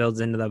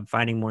builds into the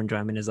finding more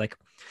enjoyment, is like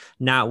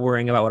not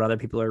worrying about what other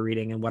people are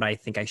reading and what I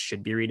think I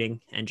should be reading,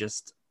 and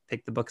just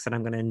pick the books that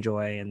I'm going to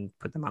enjoy and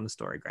put them on the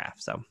Storygraph.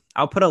 So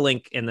I'll put a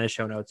link in the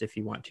show notes if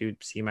you want to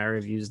see my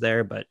reviews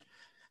there, but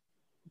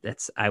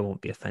I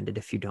won't be offended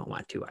if you don't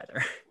want to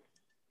either.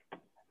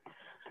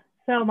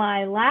 So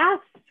my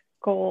last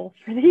goal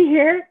for the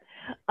year,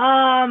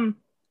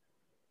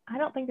 I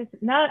don't think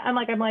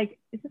I'm like,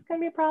 is this going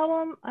to be a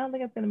problem? I don't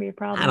think it's going to be a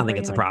problem. I don't think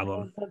it's a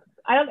problem. But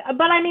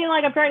I mean,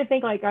 like, I'm trying to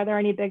think, like, are there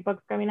any big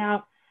books coming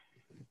out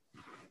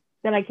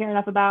that I care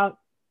enough about?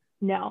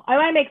 No, I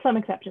might make some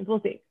exceptions.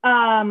 We'll see.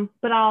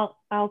 But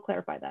I'll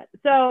clarify that.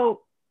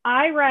 So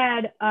I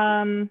read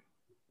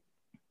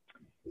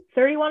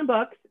 31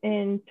 books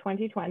in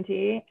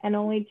 2020, and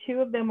only 2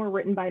 of them were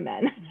written by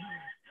men.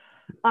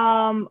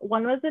 One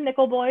was The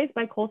Nickel Boys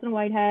by Colson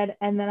Whitehead,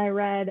 and then I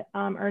read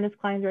Ernest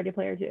Cline's Ready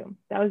Player 2.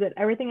 That was it.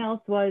 Everything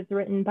else was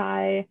written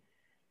by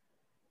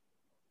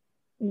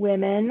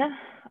women.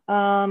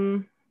 Yeah,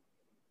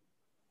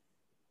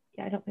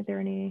 I don't think there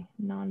are any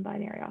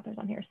non-binary authors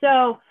on here.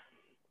 So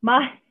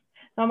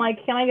I'm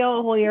like, can I go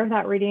a whole year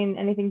without reading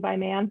anything by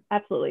man?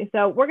 Absolutely.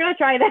 So we're gonna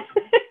try that.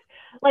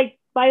 Like,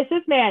 by a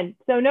cis man.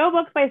 So no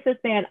books by a cis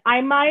man.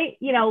 I might,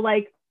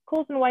 like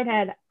Colson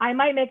Whitehead, I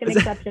might make an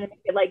exception and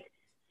make it like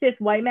cis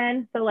white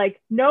men. So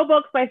like, no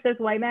books by cis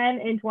white men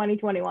in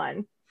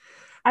 2021.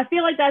 I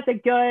feel like that's a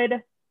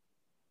good.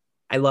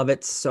 I love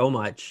it so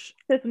much.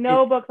 There's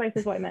no books by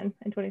cis white men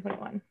in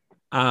 2021.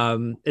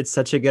 It's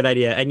such a good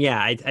idea. And yeah,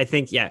 I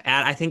think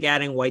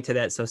adding white to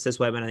that, so cis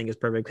white men, I think is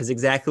perfect, because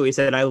exactly what you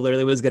said. I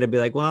literally was going to be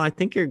like, well, I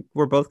think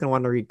we're both going to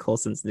want to read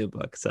Colson's new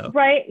book. So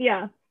right.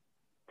 Yeah.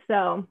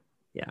 So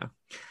yeah.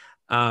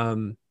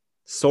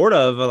 Sort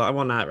of,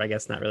 well, not, I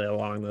guess not really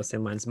along those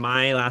same lines.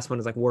 My last one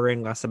is like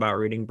worrying less about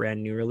reading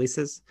brand new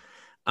releases.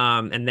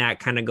 And that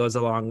kind of goes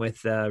along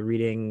with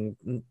reading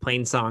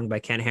Plain Song by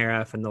Ken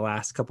Harif. And the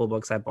last couple of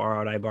books I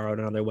borrowed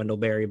another Wendell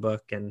Berry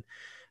book, and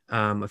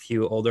a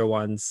few older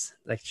ones.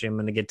 Actually, I'm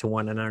going to get to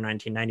one in our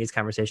 1990s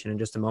conversation in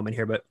just a moment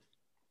here, but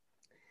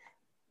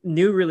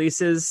new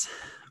releases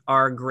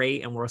are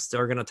great, and we're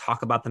still going to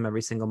talk about them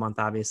every single month.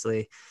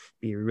 Obviously,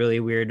 be a really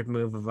weird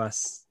move of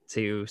us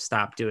to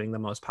stop doing the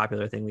most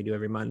popular thing we do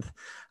every month.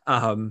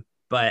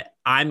 But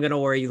I'm going to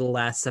worry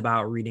less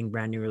about reading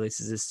brand new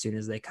releases as soon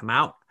as they come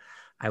out.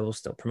 I will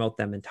still promote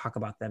them and talk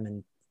about them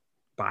and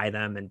buy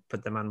them and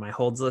put them on my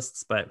holds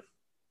lists. But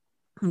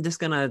I'm just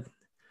going to,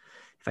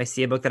 if I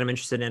see a book that I'm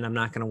interested in, I'm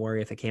not going to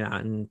worry if it came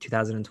out in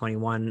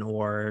 2021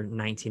 or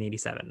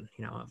 1987.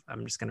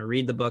 I'm just going to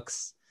read the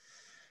books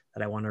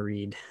that I want to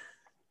read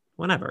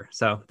whenever.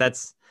 So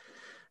that's,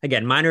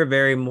 again, mine are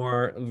very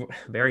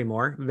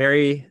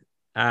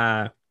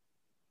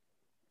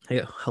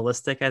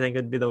holistic, I think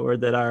would be the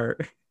word that our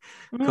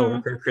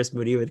coworker Chris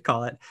Moody would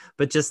call it,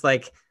 but just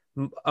like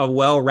a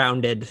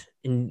well-rounded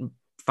and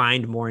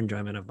find more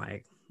enjoyment of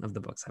the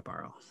books I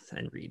borrow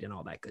and read and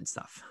all that good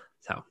stuff.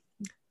 So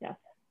yes,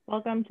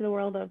 welcome to the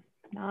world of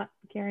not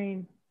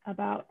caring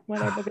about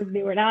what our book is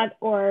new or not,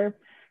 or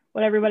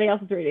what everybody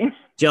else is reading.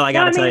 Jill, I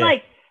gotta tell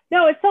you,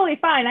 no, it's totally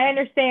fine. I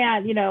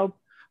understand,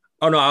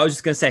 Oh no, I was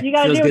just gonna say, you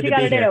gotta do what you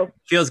gotta do.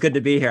 Feels good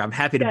to be here. I'm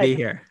happy to be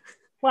here.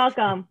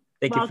 Welcome.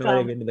 Thank you for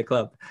letting me into the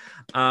club.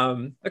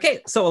 Okay,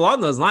 so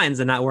along those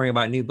lines and not worrying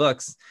about new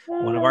books,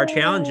 one of our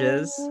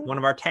challenges, one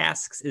of our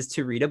tasks is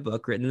to read a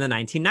book written in the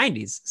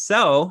 1990s.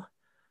 So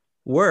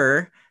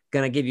we're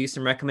going to give you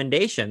some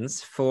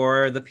recommendations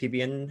for the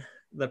PBN,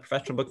 the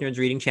Professional Book Nerds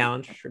Reading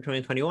Challenge for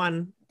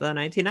 2021, the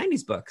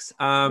 1990s books.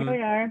 Here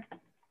we are.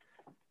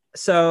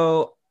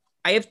 So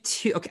I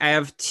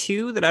have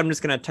two that I'm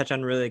just going to touch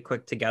on really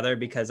quick together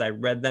because I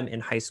read them in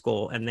high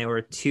school, and they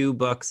were two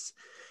books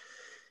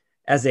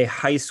as a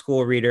high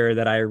school reader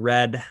that I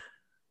read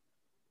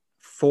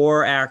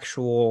for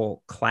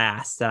actual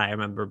class that I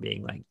remember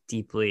being like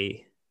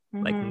deeply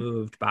like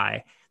moved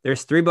by.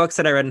 There's three books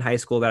that I read in high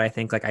school that I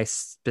think like I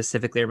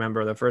specifically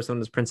remember. The first one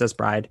was Princess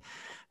Bride.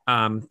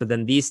 But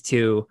then these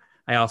two,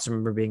 I also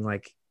remember being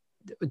like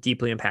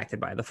deeply impacted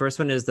by. The first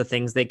one is The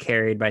Things They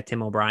Carried by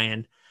Tim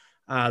O'Brien.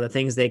 The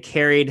Things They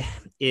Carried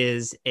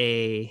is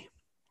I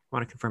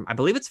want to confirm, I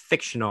believe it's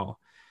fictional.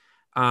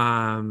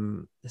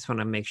 Just want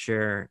to make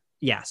sure.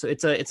 Yeah, so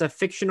it's a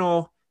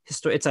fictional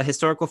it's a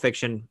historical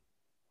fiction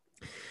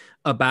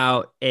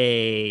about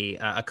an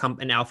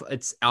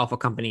Alpha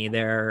Company.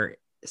 There's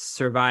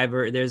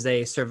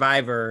a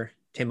survivor,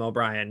 Tim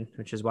O'Brien,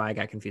 which is why I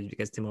got confused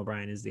because Tim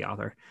O'Brien is the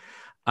author.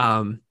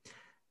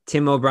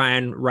 Tim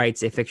O'Brien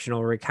writes a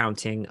fictional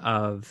recounting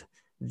of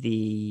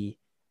the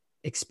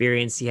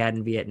experience he had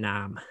in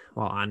Vietnam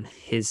while on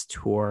his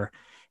tour,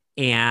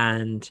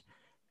 and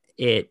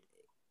it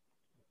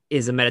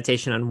is a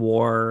meditation on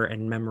war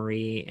and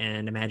memory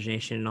and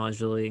imagination and all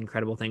these really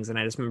incredible things. And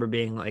I just remember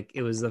being like,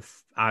 it was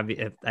I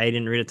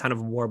didn't read a ton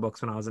of war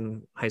books when I was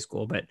in high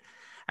school, but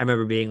I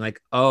remember being like,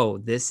 oh,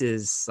 this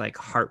is like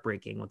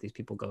heartbreaking what these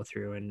people go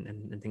through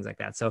and things like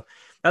that. So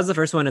that was the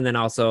first one. And then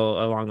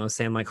also along those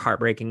same like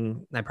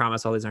heartbreaking, I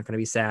promise all these aren't going to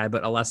be sad,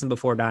 but A Lesson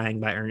Before Dying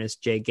by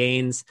Ernest J.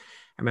 Gaines.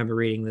 I remember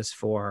reading this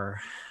for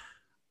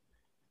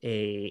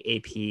a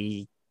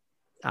AP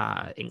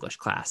English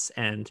class,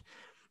 and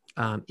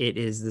it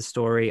is the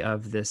story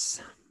of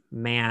this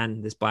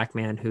black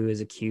man who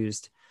is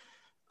accused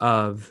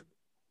of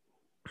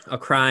a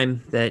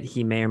crime that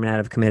he may or may not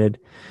have committed.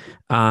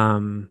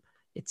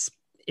 It's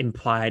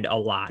implied a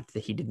lot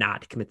that he did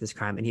not commit this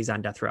crime, and he's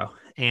on death row.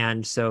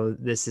 And so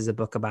this is a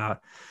book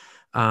about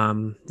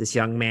this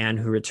young man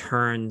who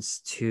returns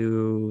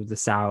to the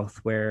South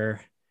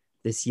where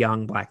this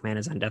young black man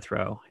is on death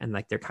row, and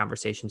like their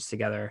conversations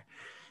together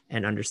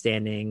and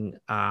understanding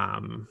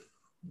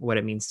what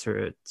it means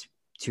to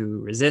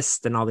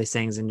resist and all these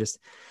things. And just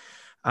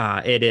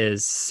it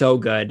is so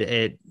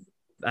good.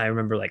 I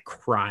remember like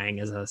crying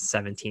as a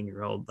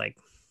 17-year-old, like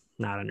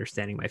not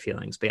understanding my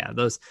feelings. But yeah,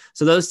 those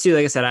two,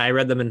 like I said, I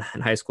read them in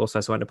high school, so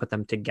I just wanted to put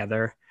them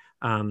together.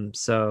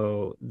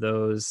 So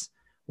those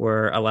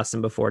were A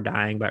Lesson Before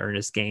Dying by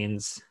Ernest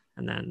Gaines,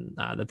 and then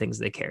The Things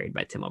They Carried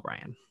by Tim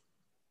O'Brien.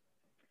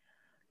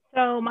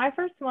 So my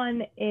first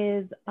one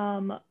is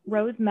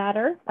Rose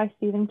Madder by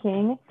Stephen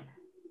King.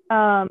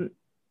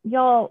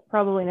 Y'all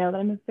probably know that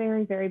I'm a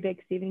very, very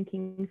big Stephen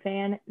King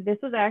fan. This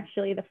was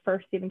actually the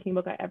first Stephen King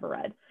book I ever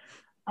read.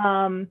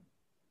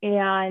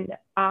 And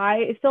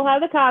I still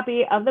have the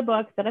copy of the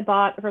book that I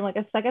bought from like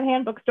a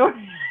secondhand bookstore.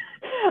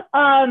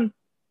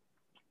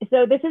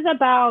 So this is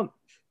about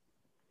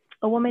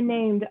a woman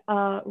named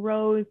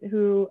Rose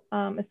who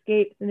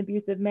escapes an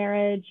abusive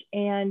marriage,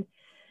 and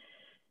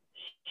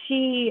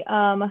she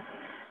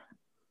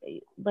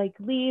like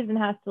leaves and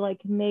has to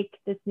like make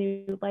this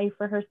new life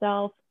for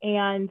herself.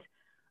 And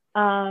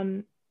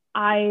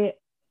I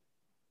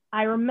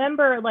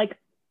remember like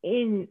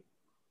in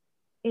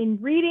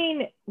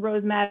reading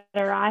Rose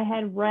Madder, I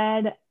had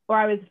read, or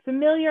I was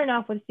familiar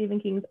enough with Stephen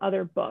King's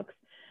other books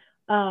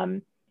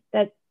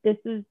that this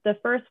is the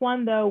first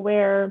one though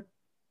where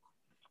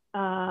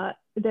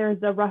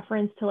there's a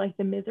reference to like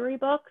the Misery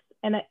books,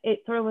 and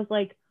it sort of was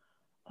like,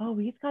 oh,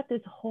 he's got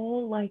this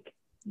whole like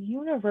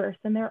universe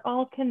and they're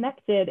all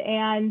connected.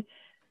 And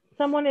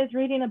someone is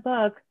reading a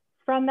book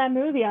from that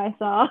movie I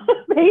saw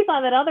based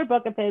on that other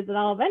book of his that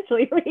I'll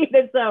eventually read.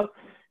 And so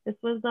this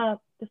was the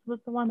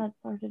one that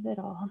started it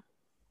all.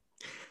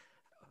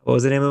 What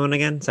was the name of the one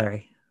again?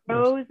 Sorry.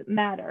 Rose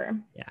Matter.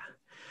 Yeah.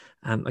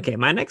 Okay,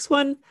 my next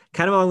one,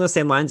 kind of along those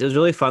same lines. It was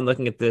really fun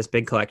looking at this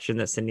big collection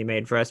that Cindy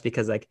made for us,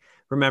 because like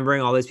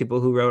remembering all these people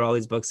who wrote all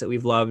these books that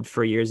we've loved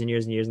for years and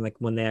years and years, and like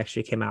when they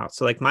actually came out.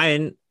 So like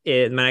my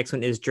next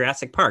one is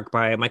Jurassic Park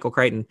by Michael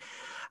Crichton.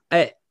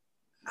 I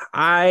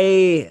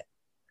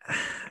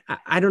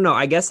don't know.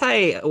 I guess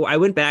I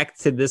went back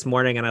to this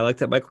morning and I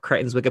looked at Michael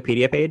Crichton's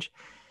Wikipedia page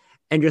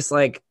and just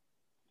like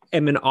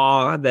am in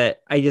awe that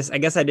I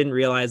guess I didn't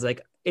realize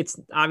like it's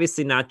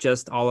obviously not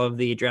just all of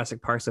the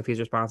Jurassic Park stuff he's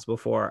responsible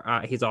for.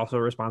 He's also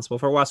responsible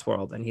for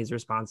Westworld, and he's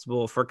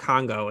responsible for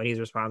Congo, and he's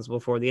responsible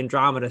for the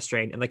Andromeda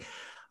Strain, and like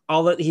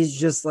all that. He's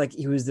just like,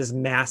 he was this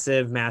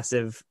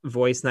massive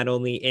voice, not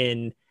only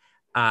in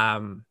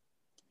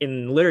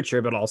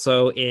literature, but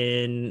also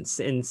in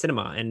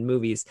cinema and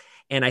movies.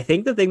 And I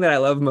think the thing that I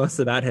love most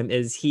about him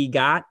is he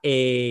got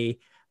an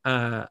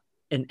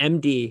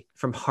MD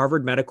from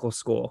Harvard Medical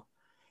School,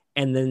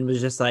 and then was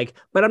just like,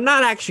 but I'm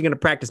not actually going to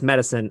practice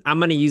medicine. I'm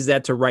going to use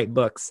that to write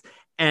books.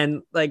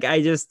 And like,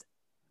 I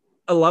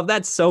love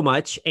that so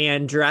much.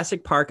 And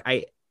Jurassic Park,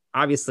 I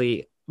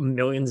obviously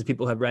millions of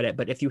people have read it,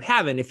 but if you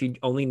haven't, if you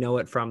only know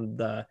it from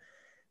the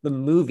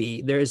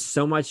movie, there is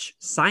so much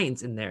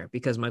science in there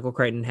because Michael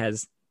Crichton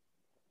has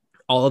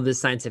all of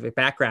this scientific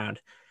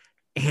background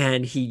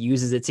and he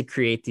uses it to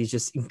create these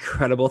just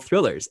incredible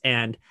thrillers.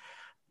 And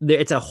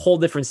it's a whole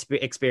different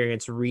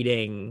experience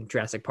reading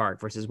Jurassic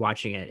Park versus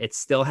watching it. It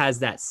still has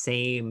that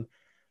same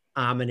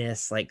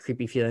ominous, like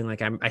creepy feeling.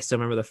 Like I still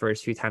remember the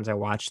first few times I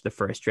watched the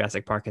first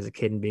Jurassic Park as a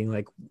kid and being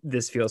like,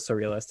 this feels so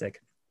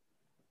realistic.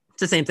 It's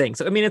the same thing.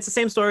 So, I mean, it's the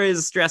same story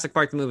as Jurassic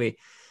Park, the movie,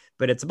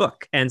 but it's a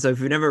book. And so if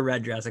you've never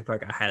read Jurassic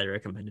Park, I highly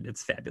recommend it.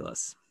 It's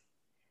fabulous.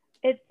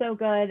 It's so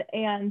good.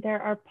 And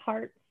there are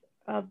parts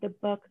of the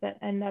book that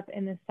end up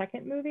in the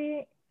second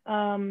movie.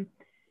 I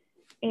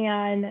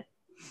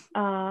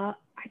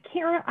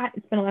can't remember.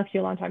 It's been actually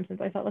a long time since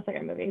I saw the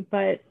second movie,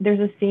 but there's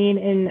a scene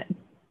in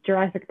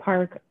Jurassic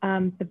Park,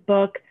 the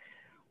book,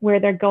 where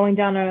they're going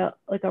down a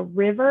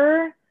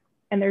river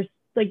and there's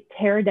like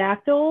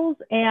pterodactyls,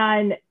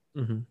 and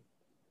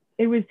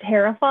it was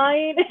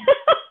terrifying.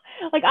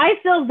 Like I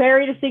still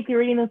very distinctly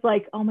reading this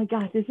like, oh my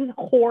gosh, this is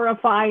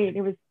horrifying.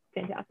 It was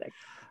fantastic.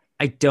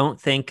 I don't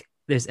think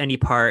there's any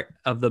part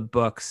of the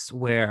books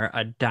where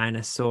a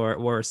dinosaur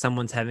or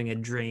someone's having a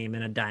dream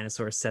and a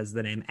dinosaur says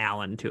the name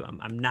Alan to him.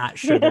 I'm not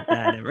sure that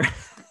ever.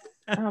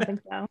 I don't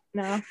think so.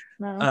 No.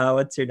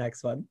 What's your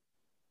next one?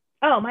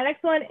 Oh, my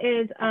next one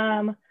is,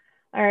 all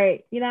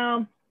right, we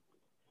got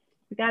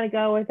to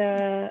go with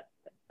a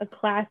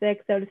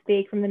classic, so to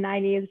speak, from the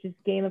 90s, which is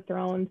Game of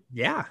Thrones.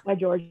 Yeah. By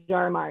George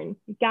R. R. Martin.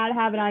 You got to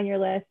have it on your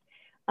list.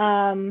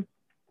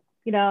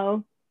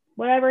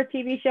 Whatever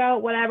TV show,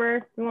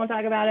 whatever, we won't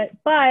talk about it.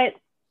 But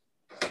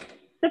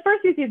the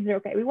first few seasons are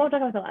okay. We won't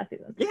talk about the last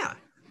season. Yeah.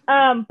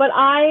 But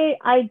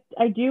I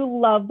do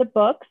love the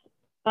books.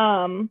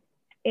 And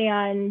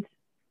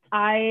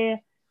I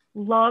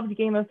loved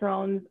Game of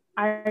Thrones.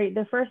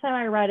 The first time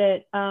I read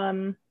it,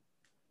 I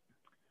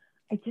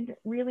didn't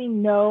really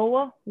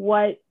know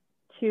what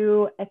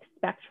to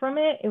expect from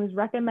it. It was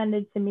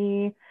recommended to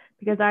me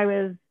because I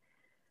was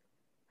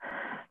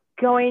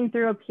going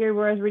through a period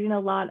where I was reading a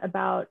lot of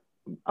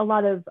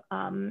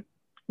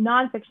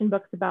nonfiction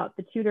books about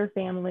the Tudor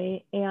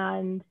family,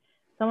 and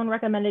someone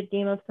recommended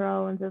Game of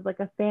Thrones as like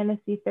a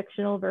fantasy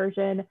fictional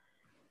version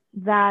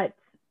that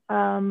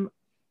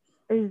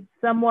is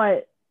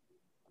somewhat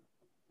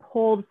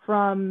pulled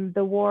from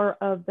the War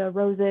of the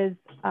Roses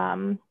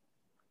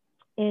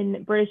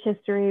in British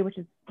history, which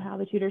is how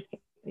the Tudors came.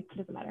 It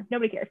doesn't matter.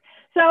 Nobody cares.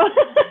 So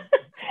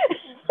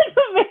it's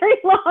a very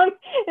long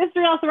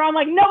history also where I'm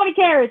like, nobody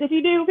cares. If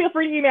you do, feel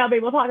free to email me.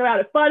 We'll talk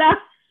about it. But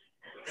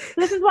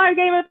this is why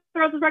Game of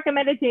Thrones was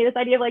recommended to me. This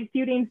idea of like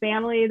feuding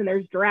families and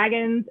there's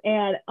dragons,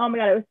 and oh my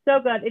god, it was so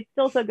good. It's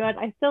still so good.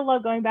 I still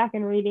love going back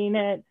and reading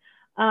it.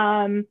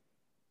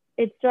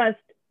 It's just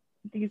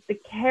the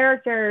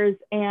characters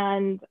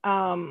and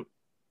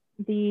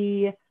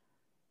it's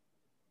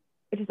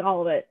just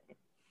all of it.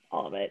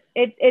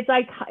 It is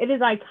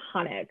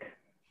iconic.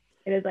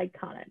 It is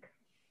iconic.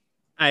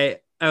 I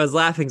was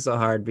laughing so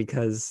hard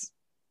because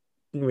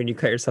when you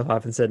cut yourself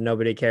off and said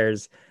nobody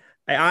cares,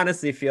 I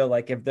honestly feel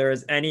like if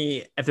there's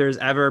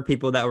ever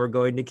people that were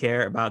going to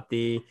care about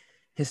the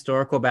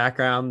historical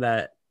background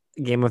that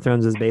Game of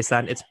Thrones is based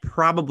on, it's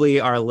probably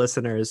our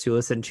listeners who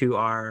listen to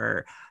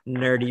our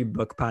nerdy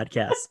book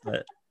podcast.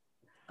 But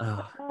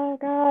oh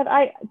god,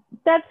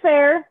 that's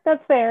fair.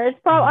 It's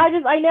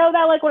probably I know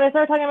that like when I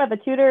start talking about the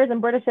Tudors and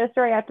British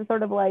history, I have to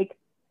sort of like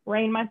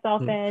rein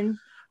myself in.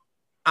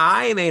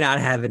 I may not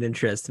have an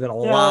interest, but a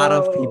lot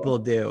of people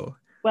do.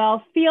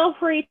 Well, feel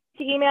free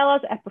to email us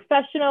at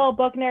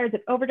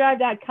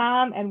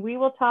professionalbooknerds@overdrive.com, and we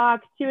will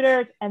talk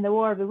Tudors and the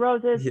War of the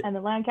Roses and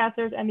the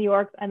Lancasters and the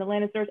Yorks and the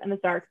Lannisters and the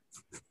Starks.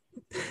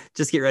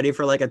 Just get ready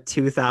for like a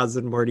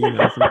 2,000 word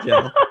email from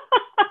Jill.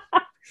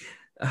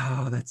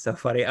 Oh, that's so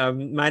funny.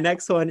 My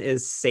next one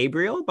is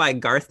Sabriel by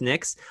Garth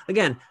Nix.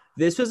 Again,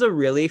 this was a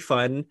really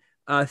fun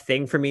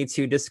thing for me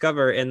to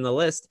discover in the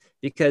list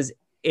because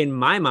in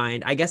my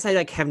mind, I guess I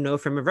like have no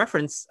frame of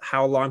reference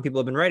how long people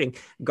have been writing.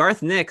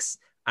 Garth Nix,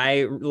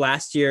 I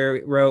last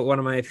year wrote one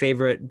of my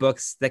favorite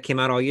books that came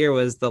out all year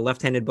was The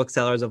Left-Handed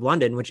Booksellers of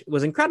London, which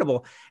was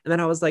incredible. And then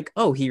I was like,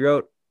 oh, he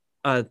wrote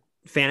a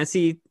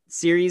fantasy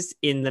series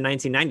in the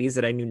 1990s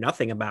that I knew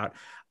nothing about.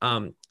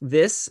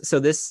 This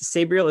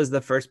Sabriel is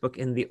the first book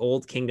in the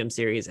Old Kingdom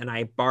series, and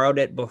I borrowed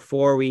it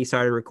before we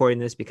started recording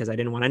this because I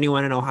didn't want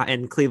anyone in Ohio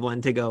in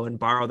Cleveland to go and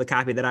borrow the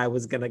copy that I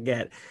was gonna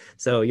get.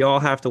 So you all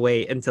have to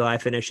wait until I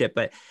finish it.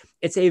 But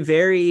it's a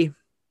very,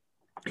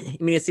 I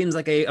mean, it seems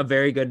like a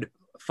very good,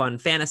 fun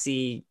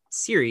fantasy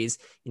series.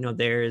 You know,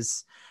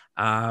 there's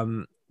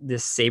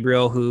this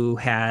Sabriel who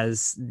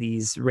has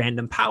these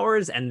random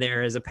powers, and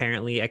there is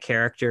apparently a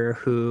character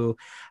who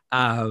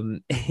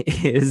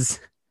is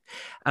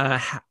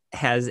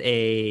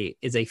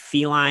is a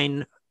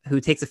feline who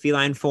takes a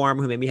feline form,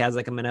 who maybe has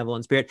like a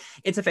malevolent spirit.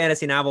 It's a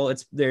fantasy novel.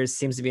 There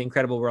seems to be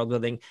incredible world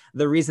building.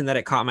 The reason that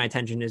it caught my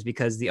attention is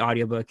because the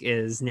audiobook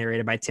is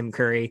narrated by Tim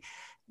Curry.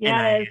 Yeah,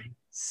 and I am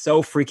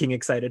so freaking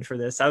excited for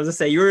this. I was gonna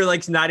say, you were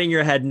like nodding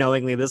your head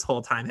knowingly this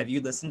whole time. Have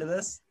you listened to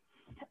this?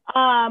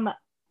 I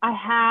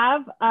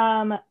have.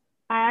 I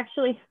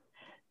actually,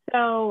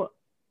 so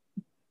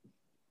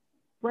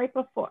right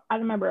before, I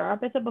remember our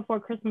episode before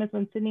Christmas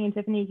when Sydney and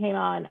Tiffany came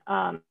on,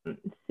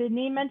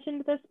 Sydney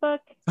mentioned this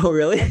book. Oh,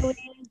 really? I believe.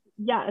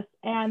 Yes,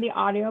 and the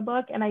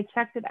audiobook, and I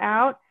checked it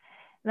out,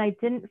 and I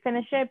didn't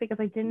finish it because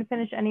I didn't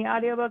finish any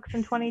audiobooks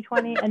in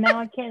 2020, and now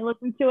I can't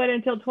listen to it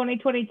until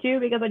 2022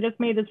 because I just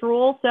made this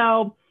rule.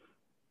 So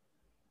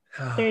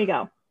there you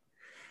go.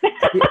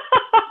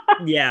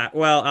 Yeah,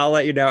 well, I'll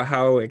let you know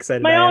how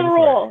excited my I own am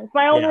rule. It's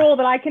my own Yeah. rule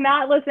that I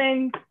cannot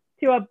listen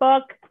to a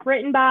book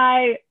written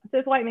by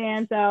this white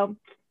man. So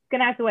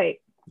gonna have to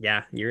wait.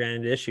 Yeah, you're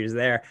in issues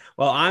there.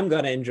 Well, I'm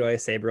gonna enjoy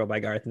Sabriel by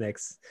Garth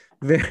Nix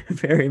very,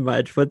 very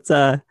much. What's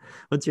your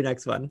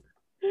next one?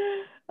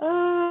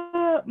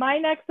 My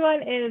next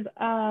one is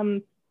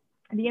The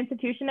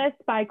Institutionist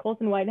by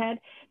Colson Whitehead.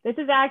 This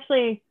is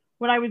actually,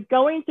 when I was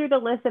going through the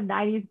list of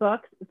 90s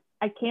books,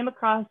 I came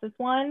across this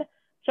one,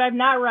 which I've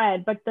not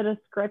read, but the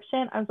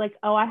description, I was like,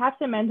 oh, I have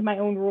to amend my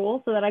own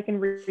rules so that I can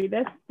read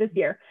this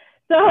year.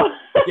 So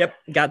Yep,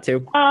 got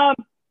to.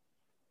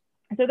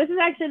 So this is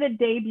actually the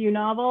debut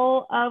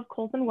novel of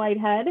Colson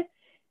Whitehead.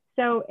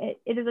 So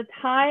it is a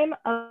time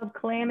of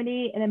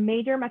calamity in a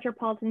major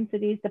metropolitan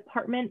city's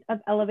Department of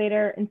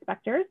Elevator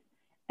Inspectors.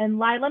 And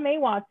Lila Mae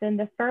Watson,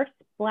 the first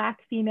Black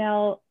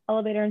female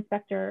elevator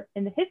inspector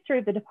in the history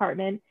of the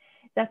department,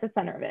 is at the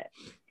center of it.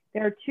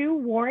 There are two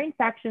warring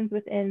factions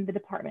within the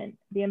department: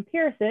 the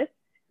empiricists,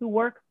 who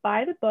work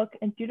by the book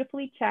and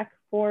dutifully check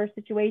for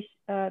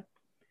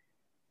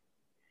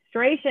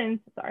striations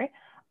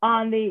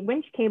on the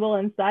winch cable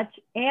and such,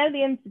 and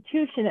the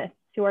institutionists,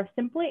 who are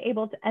simply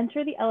able to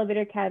enter the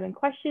elevator cabin,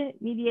 question,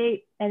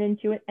 mediate, and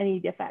intuit any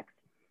defects.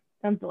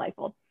 Sounds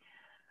delightful.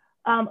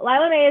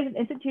 Lila Mae is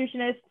an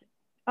institutionist.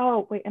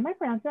 Oh, wait, am I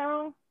pronouncing that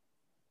wrong?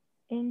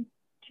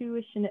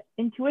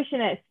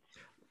 Intuitionist.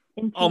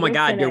 Oh my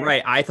God, you're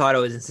right. I thought it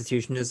was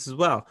institutionist as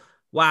well.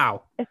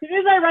 Wow. As soon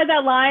as I read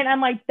that line,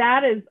 I'm like,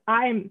 we're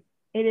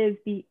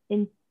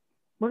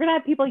going to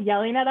have people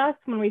yelling at us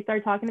when we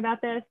start talking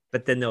about this.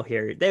 But then they'll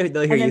hear they'll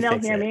hear and you then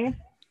fix they'll hear it. me.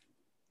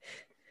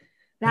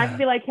 And I have to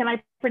be like, can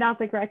I pronounce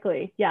it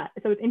correctly? Yeah,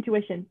 so it's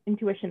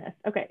intuitionist.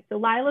 Okay, so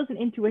Lila's an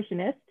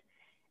intuitionist,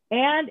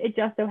 and it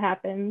just so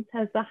happens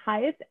has the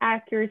highest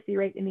accuracy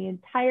rate in the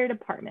entire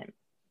department.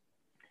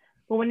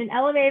 But when an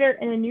elevator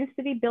in a new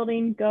city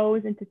building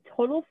goes into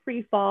total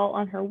free fall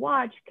on her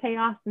watch,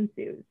 chaos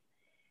ensues.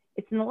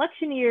 It's an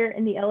election year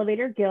in the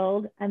Elevator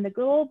Guild, and the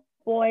good old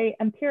boy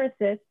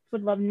empiricists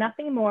would love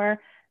nothing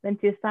more than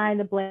to assign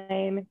the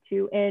blame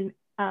to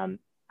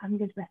I'm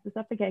going to mess this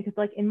up again because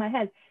like in my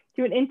head,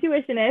 to an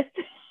intuitionist,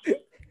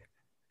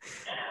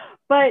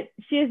 but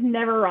she is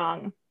never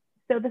wrong.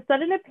 So the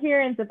sudden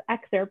appearance of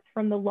excerpts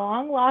from the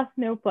long lost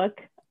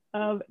notebook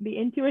of the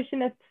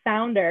intuitionist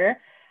founder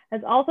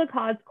has also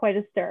caused quite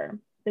a stir.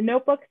 The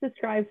notebooks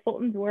describe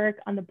Fulton's work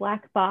on the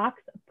black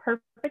box, a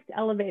perfect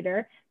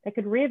elevator that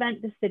could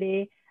reinvent the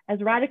city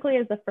as radically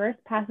as the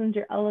first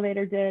passenger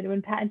elevator did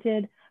when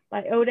patented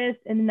by Otis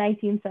in the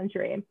 19th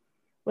century.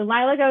 When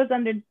Lila goes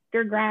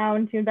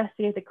underground to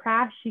investigate the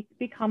crash, she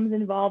becomes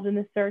involved in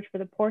the search for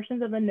the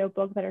portions of the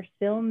notebook that are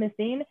still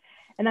missing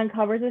and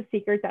uncovers a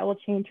secret that will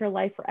change her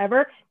life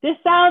forever. This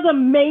sounds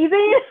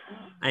amazing.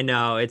 I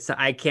know.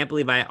 I can't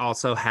believe I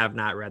also have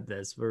not read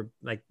this.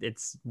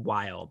 It's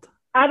wild.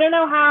 I don't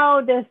know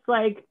how this,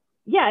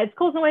 it's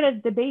Colson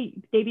Whitehead's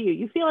debut.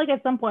 You feel like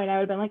at some point I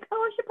would have been like, oh,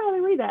 I should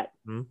probably read that.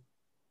 Mm-hmm.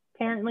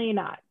 Apparently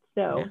not.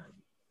 So,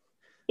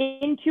 yeah.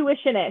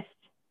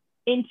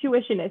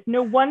 Intuitionist.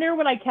 No wonder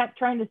when I kept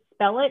trying to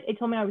spell it, it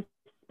told me I was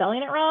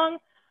spelling it wrong.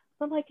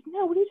 So I'm like,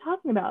 no, what are you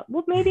talking about?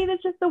 Well, maybe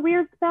it's just a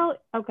weird spell.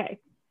 Okay.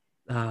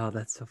 Oh,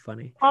 that's so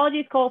funny.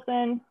 Apologies,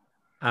 Colson.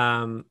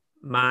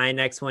 My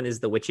next one is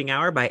The Witching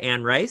Hour by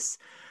Anne Rice.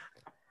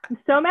 I'm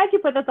so mad you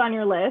put this on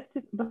your list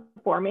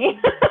before me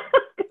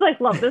because I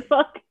love this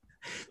book.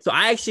 So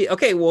I actually,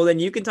 okay, well then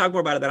you can talk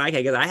more about it than I can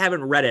because I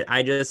haven't read it.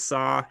 I just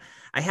saw,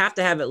 I have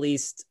to have at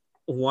least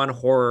one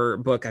horror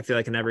book, I feel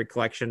like, in every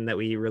collection that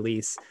we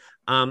release.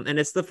 And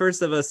it's the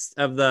first of us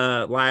of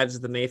the Lives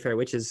of the Mayfair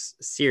Witches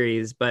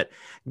series, but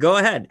go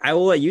ahead. I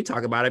will let you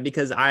talk about it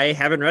because I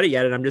haven't read it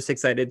yet and I'm just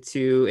excited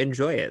to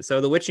enjoy it.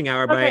 So The Witching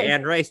Hour by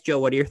Anne Rice.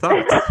 Jill, what are your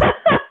thoughts?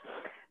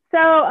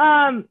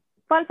 So,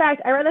 fun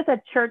fact, I read this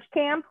at church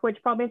camp, which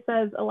probably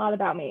says a lot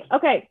about me.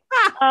 Okay.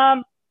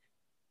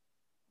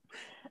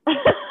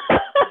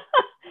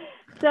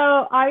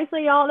 So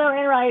obviously y'all know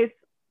Anne Rice.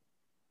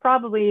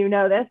 Probably you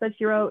know this, that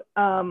she wrote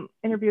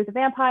Interview with the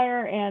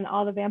Vampire and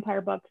all the vampire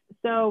books.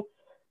 So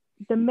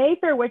the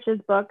Mayfair Witches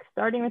book,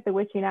 starting with The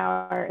Witching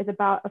Hour, is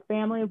about a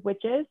family of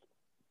witches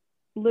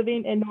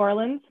living in New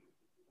Orleans.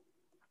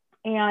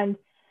 And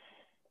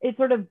it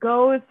sort of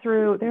goes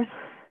through, there's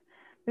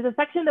a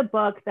section of the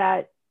book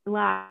that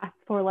lasts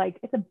for like,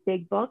 it's a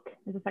big book.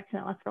 There's a section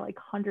that lasts for like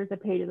hundreds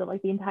of pages of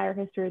like the entire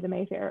history of the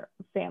Mayfair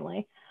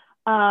family.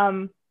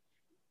 And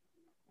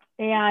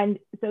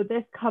so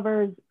this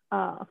covers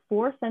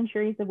 4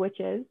 centuries of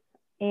witches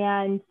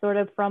and sort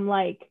of from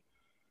like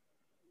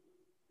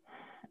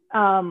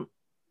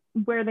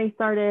where they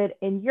started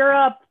in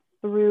Europe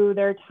through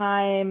their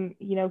time,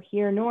 you know,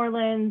 here in New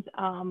Orleans,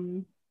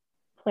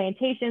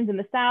 plantations in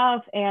the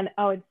South. And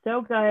oh, it's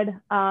so good.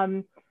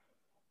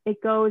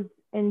 It goes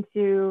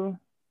into,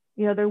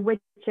 you know, they're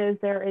witches.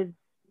 There is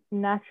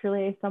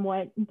naturally a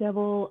somewhat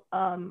devil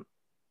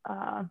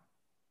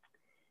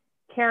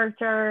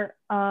character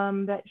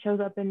that shows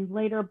up in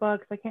later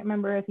books. I can't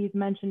remember if he's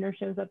mentioned or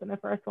shows up in the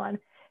first one.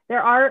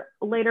 There are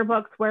later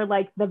books where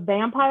like the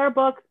vampire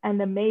books and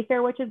the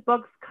Mayfair Witches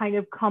books kind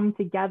of come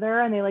together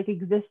and they like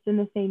exist in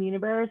the same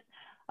universe.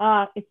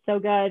 It's so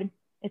good.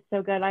 It's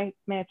so good. I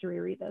may have to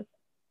reread this.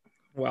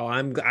 Well,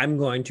 I'm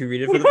going to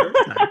read it for the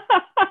first time.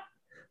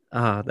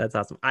 Oh, that's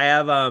awesome. I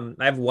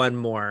have one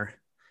more.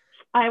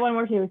 I have one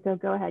more too, so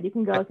go ahead. You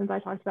can go since I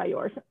talked about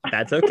yours.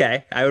 That's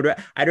okay.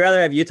 I'd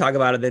rather have you talk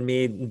about it than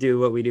me do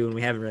what we do when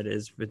we haven't read it,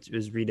 is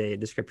read a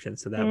description.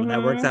 So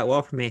that works out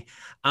well for me.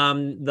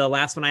 The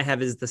last one I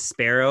have is The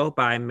Sparrow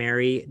by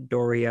Mary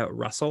Doria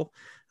Russell.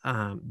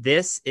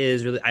 This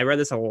is really, I read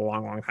this a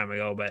long time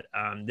ago, but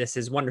this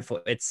is wonderful.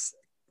 It's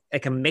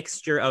like a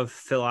mixture of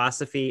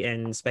philosophy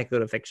and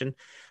speculative fiction.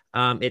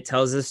 It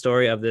tells the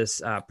story of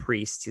this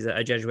priest. He's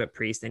a Jesuit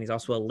priest, and he's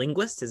also a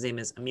linguist. His name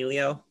is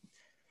Emilio.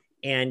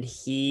 And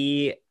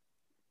he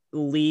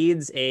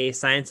leads a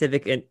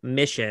scientific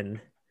mission.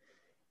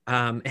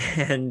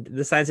 And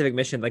the scientific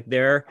mission, like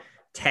their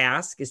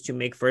task is to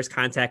make first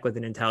contact with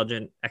an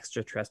intelligent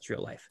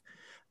extraterrestrial life.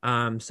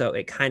 So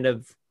it kind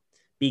of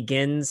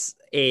begins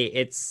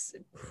the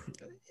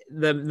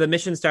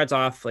mission starts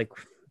off like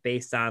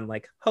based on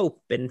like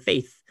hope and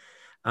faith.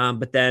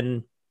 But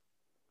then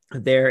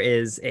there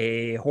is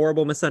a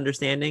horrible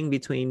misunderstanding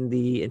between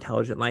the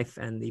intelligent life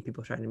and the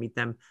people trying to meet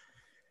them.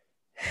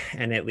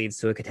 And it leads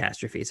to a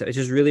catastrophe. So it's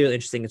just really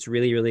interesting. It's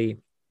really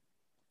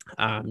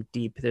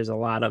deep. There's a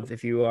lot of,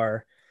 if you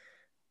are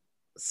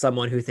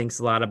someone who thinks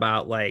a lot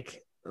about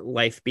like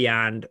life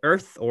beyond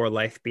Earth or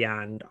life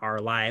beyond our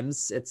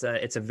lives, it's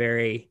a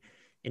very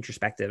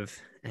introspective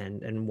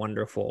and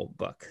wonderful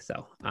book.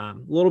 So a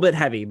little bit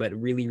heavy, but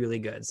really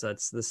good. So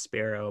it's The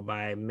Sparrow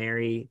by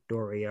Mary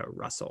Doria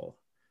Russell.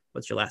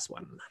 What's your last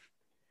one?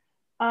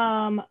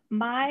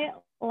 My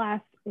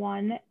last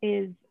one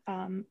is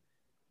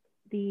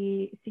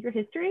The Secret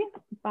History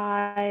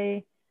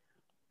by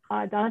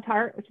Donna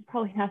Tartt, which is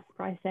probably not a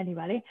surprise to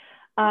anybody.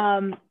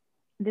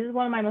 This is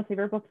one of my most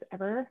favorite books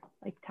ever,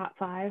 like top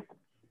 5,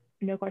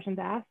 no questions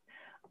asked.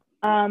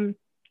 And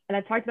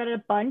I've talked about it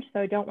a bunch,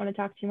 so I don't want to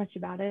talk too much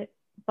about it.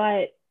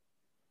 But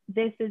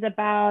this is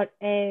about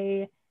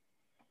a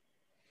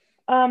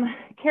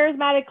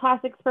charismatic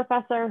classics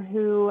professor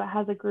who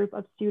has a group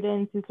of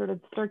students who sort of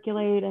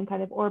circulate and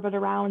kind of orbit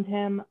around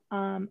him.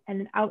 And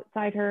an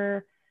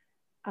outsider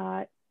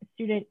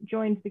student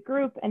joins the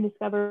group and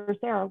discovers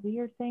there are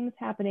weird things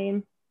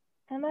happening.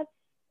 And that's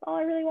all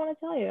I really want to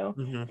tell you.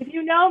 Mm-hmm. If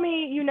you know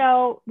me, you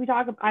know,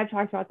 I've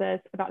talked about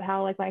this, about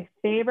how like my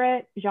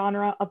favorite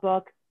genre of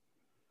book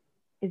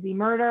is the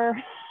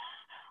murder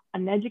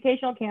on an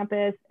educational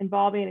campus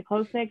involving a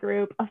close-knit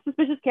group of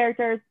suspicious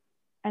characters.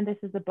 And this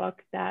is a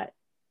book that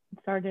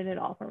started it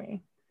all for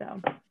me.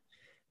 So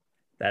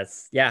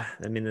that's, yeah,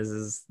 I mean,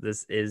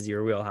 this is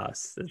your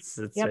wheelhouse. It's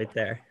yep. Right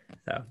there.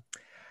 So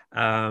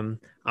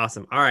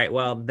awesome. All right,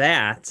 well,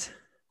 that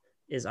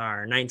is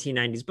our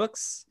 1990s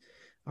books,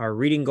 our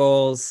reading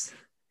goals,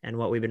 and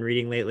what we've been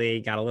reading lately.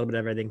 Got a little bit of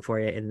everything for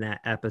you in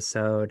that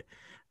episode.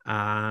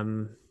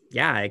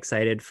 Yeah,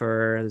 excited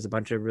there's a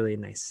bunch of really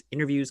nice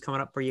interviews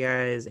coming up for you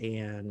guys,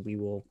 and we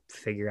will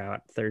figure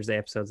out Thursday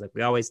episodes like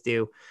we always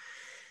do.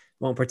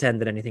 Won't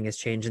pretend that anything has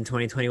changed in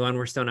 2021.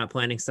 We're still not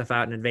planning stuff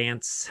out in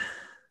advance.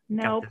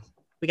 Nope.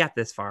 We got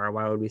this far.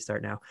 Why would we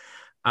start now?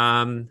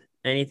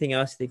 Anything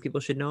else you think people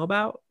should know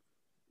about?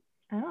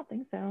 I don't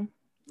think so.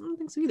 I don't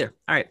think so either.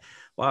 All right.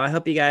 Well, I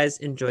hope you guys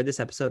enjoyed this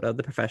episode of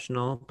the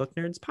Professional Book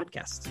Nerds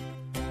podcast.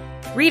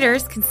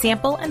 Readers can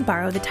sample and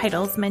borrow the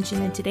titles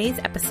mentioned in today's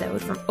episode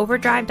from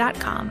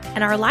Overdrive.com,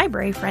 and our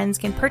library friends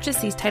can purchase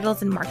these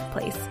titles in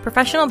Marketplace.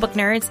 Professional Book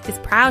Nerds is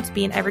proud to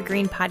be an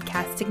Evergreen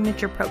Podcast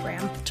signature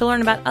program. To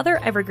learn about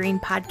other Evergreen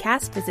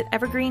podcasts, visit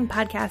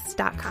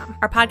evergreenpodcasts.com.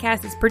 Our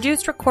podcast is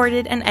produced,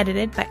 recorded, and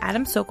edited by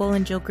Adam Sokol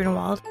and Jill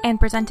Grunewald, and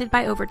presented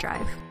by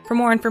Overdrive. For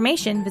more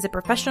information, visit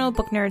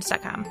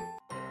professionalbooknerds.com.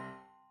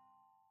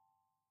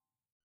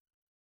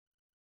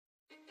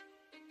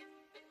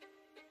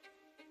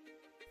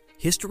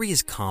 History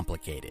is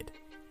complicated.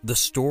 The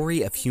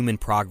story of human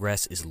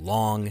progress is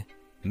long,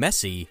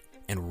 messy,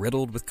 and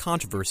riddled with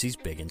controversies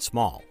big and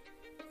small.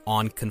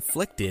 On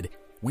Conflicted,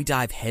 we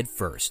dive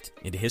headfirst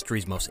into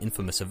history's most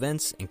infamous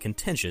events and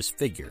contentious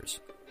figures.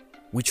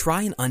 We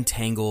try and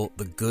untangle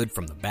the good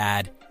from the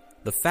bad,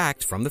 the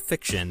fact from the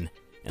fiction,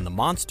 and the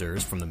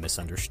monsters from the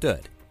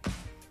misunderstood.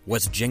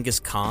 Was Genghis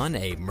Khan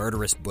a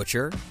murderous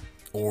butcher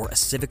or a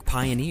civic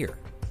pioneer?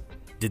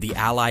 Did the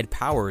Allied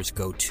powers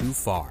go too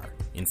far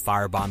in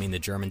firebombing the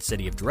German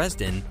city of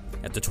Dresden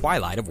at the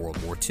twilight of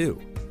World War II?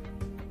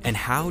 And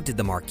how did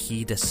the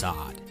Marquis de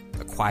Sade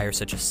acquire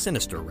such a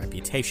sinister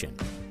reputation?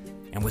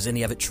 And was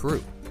any of it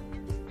true?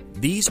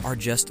 These are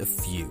just a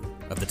few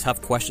of the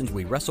tough questions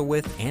we wrestle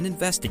with and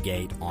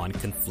investigate on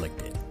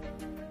Conflicted.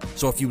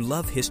 So if you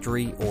love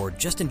history or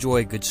just enjoy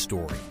a good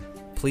story,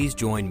 please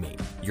join me,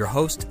 your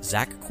host,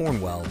 Zach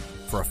Cornwell,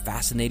 for a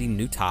fascinating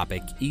new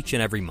topic each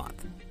and every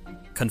month.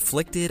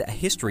 Conflicted, a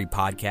history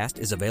podcast,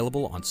 is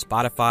available on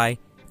Spotify,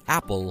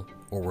 Apple,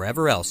 or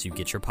wherever else you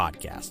get your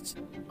podcasts.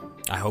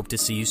 I hope to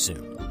see you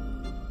soon.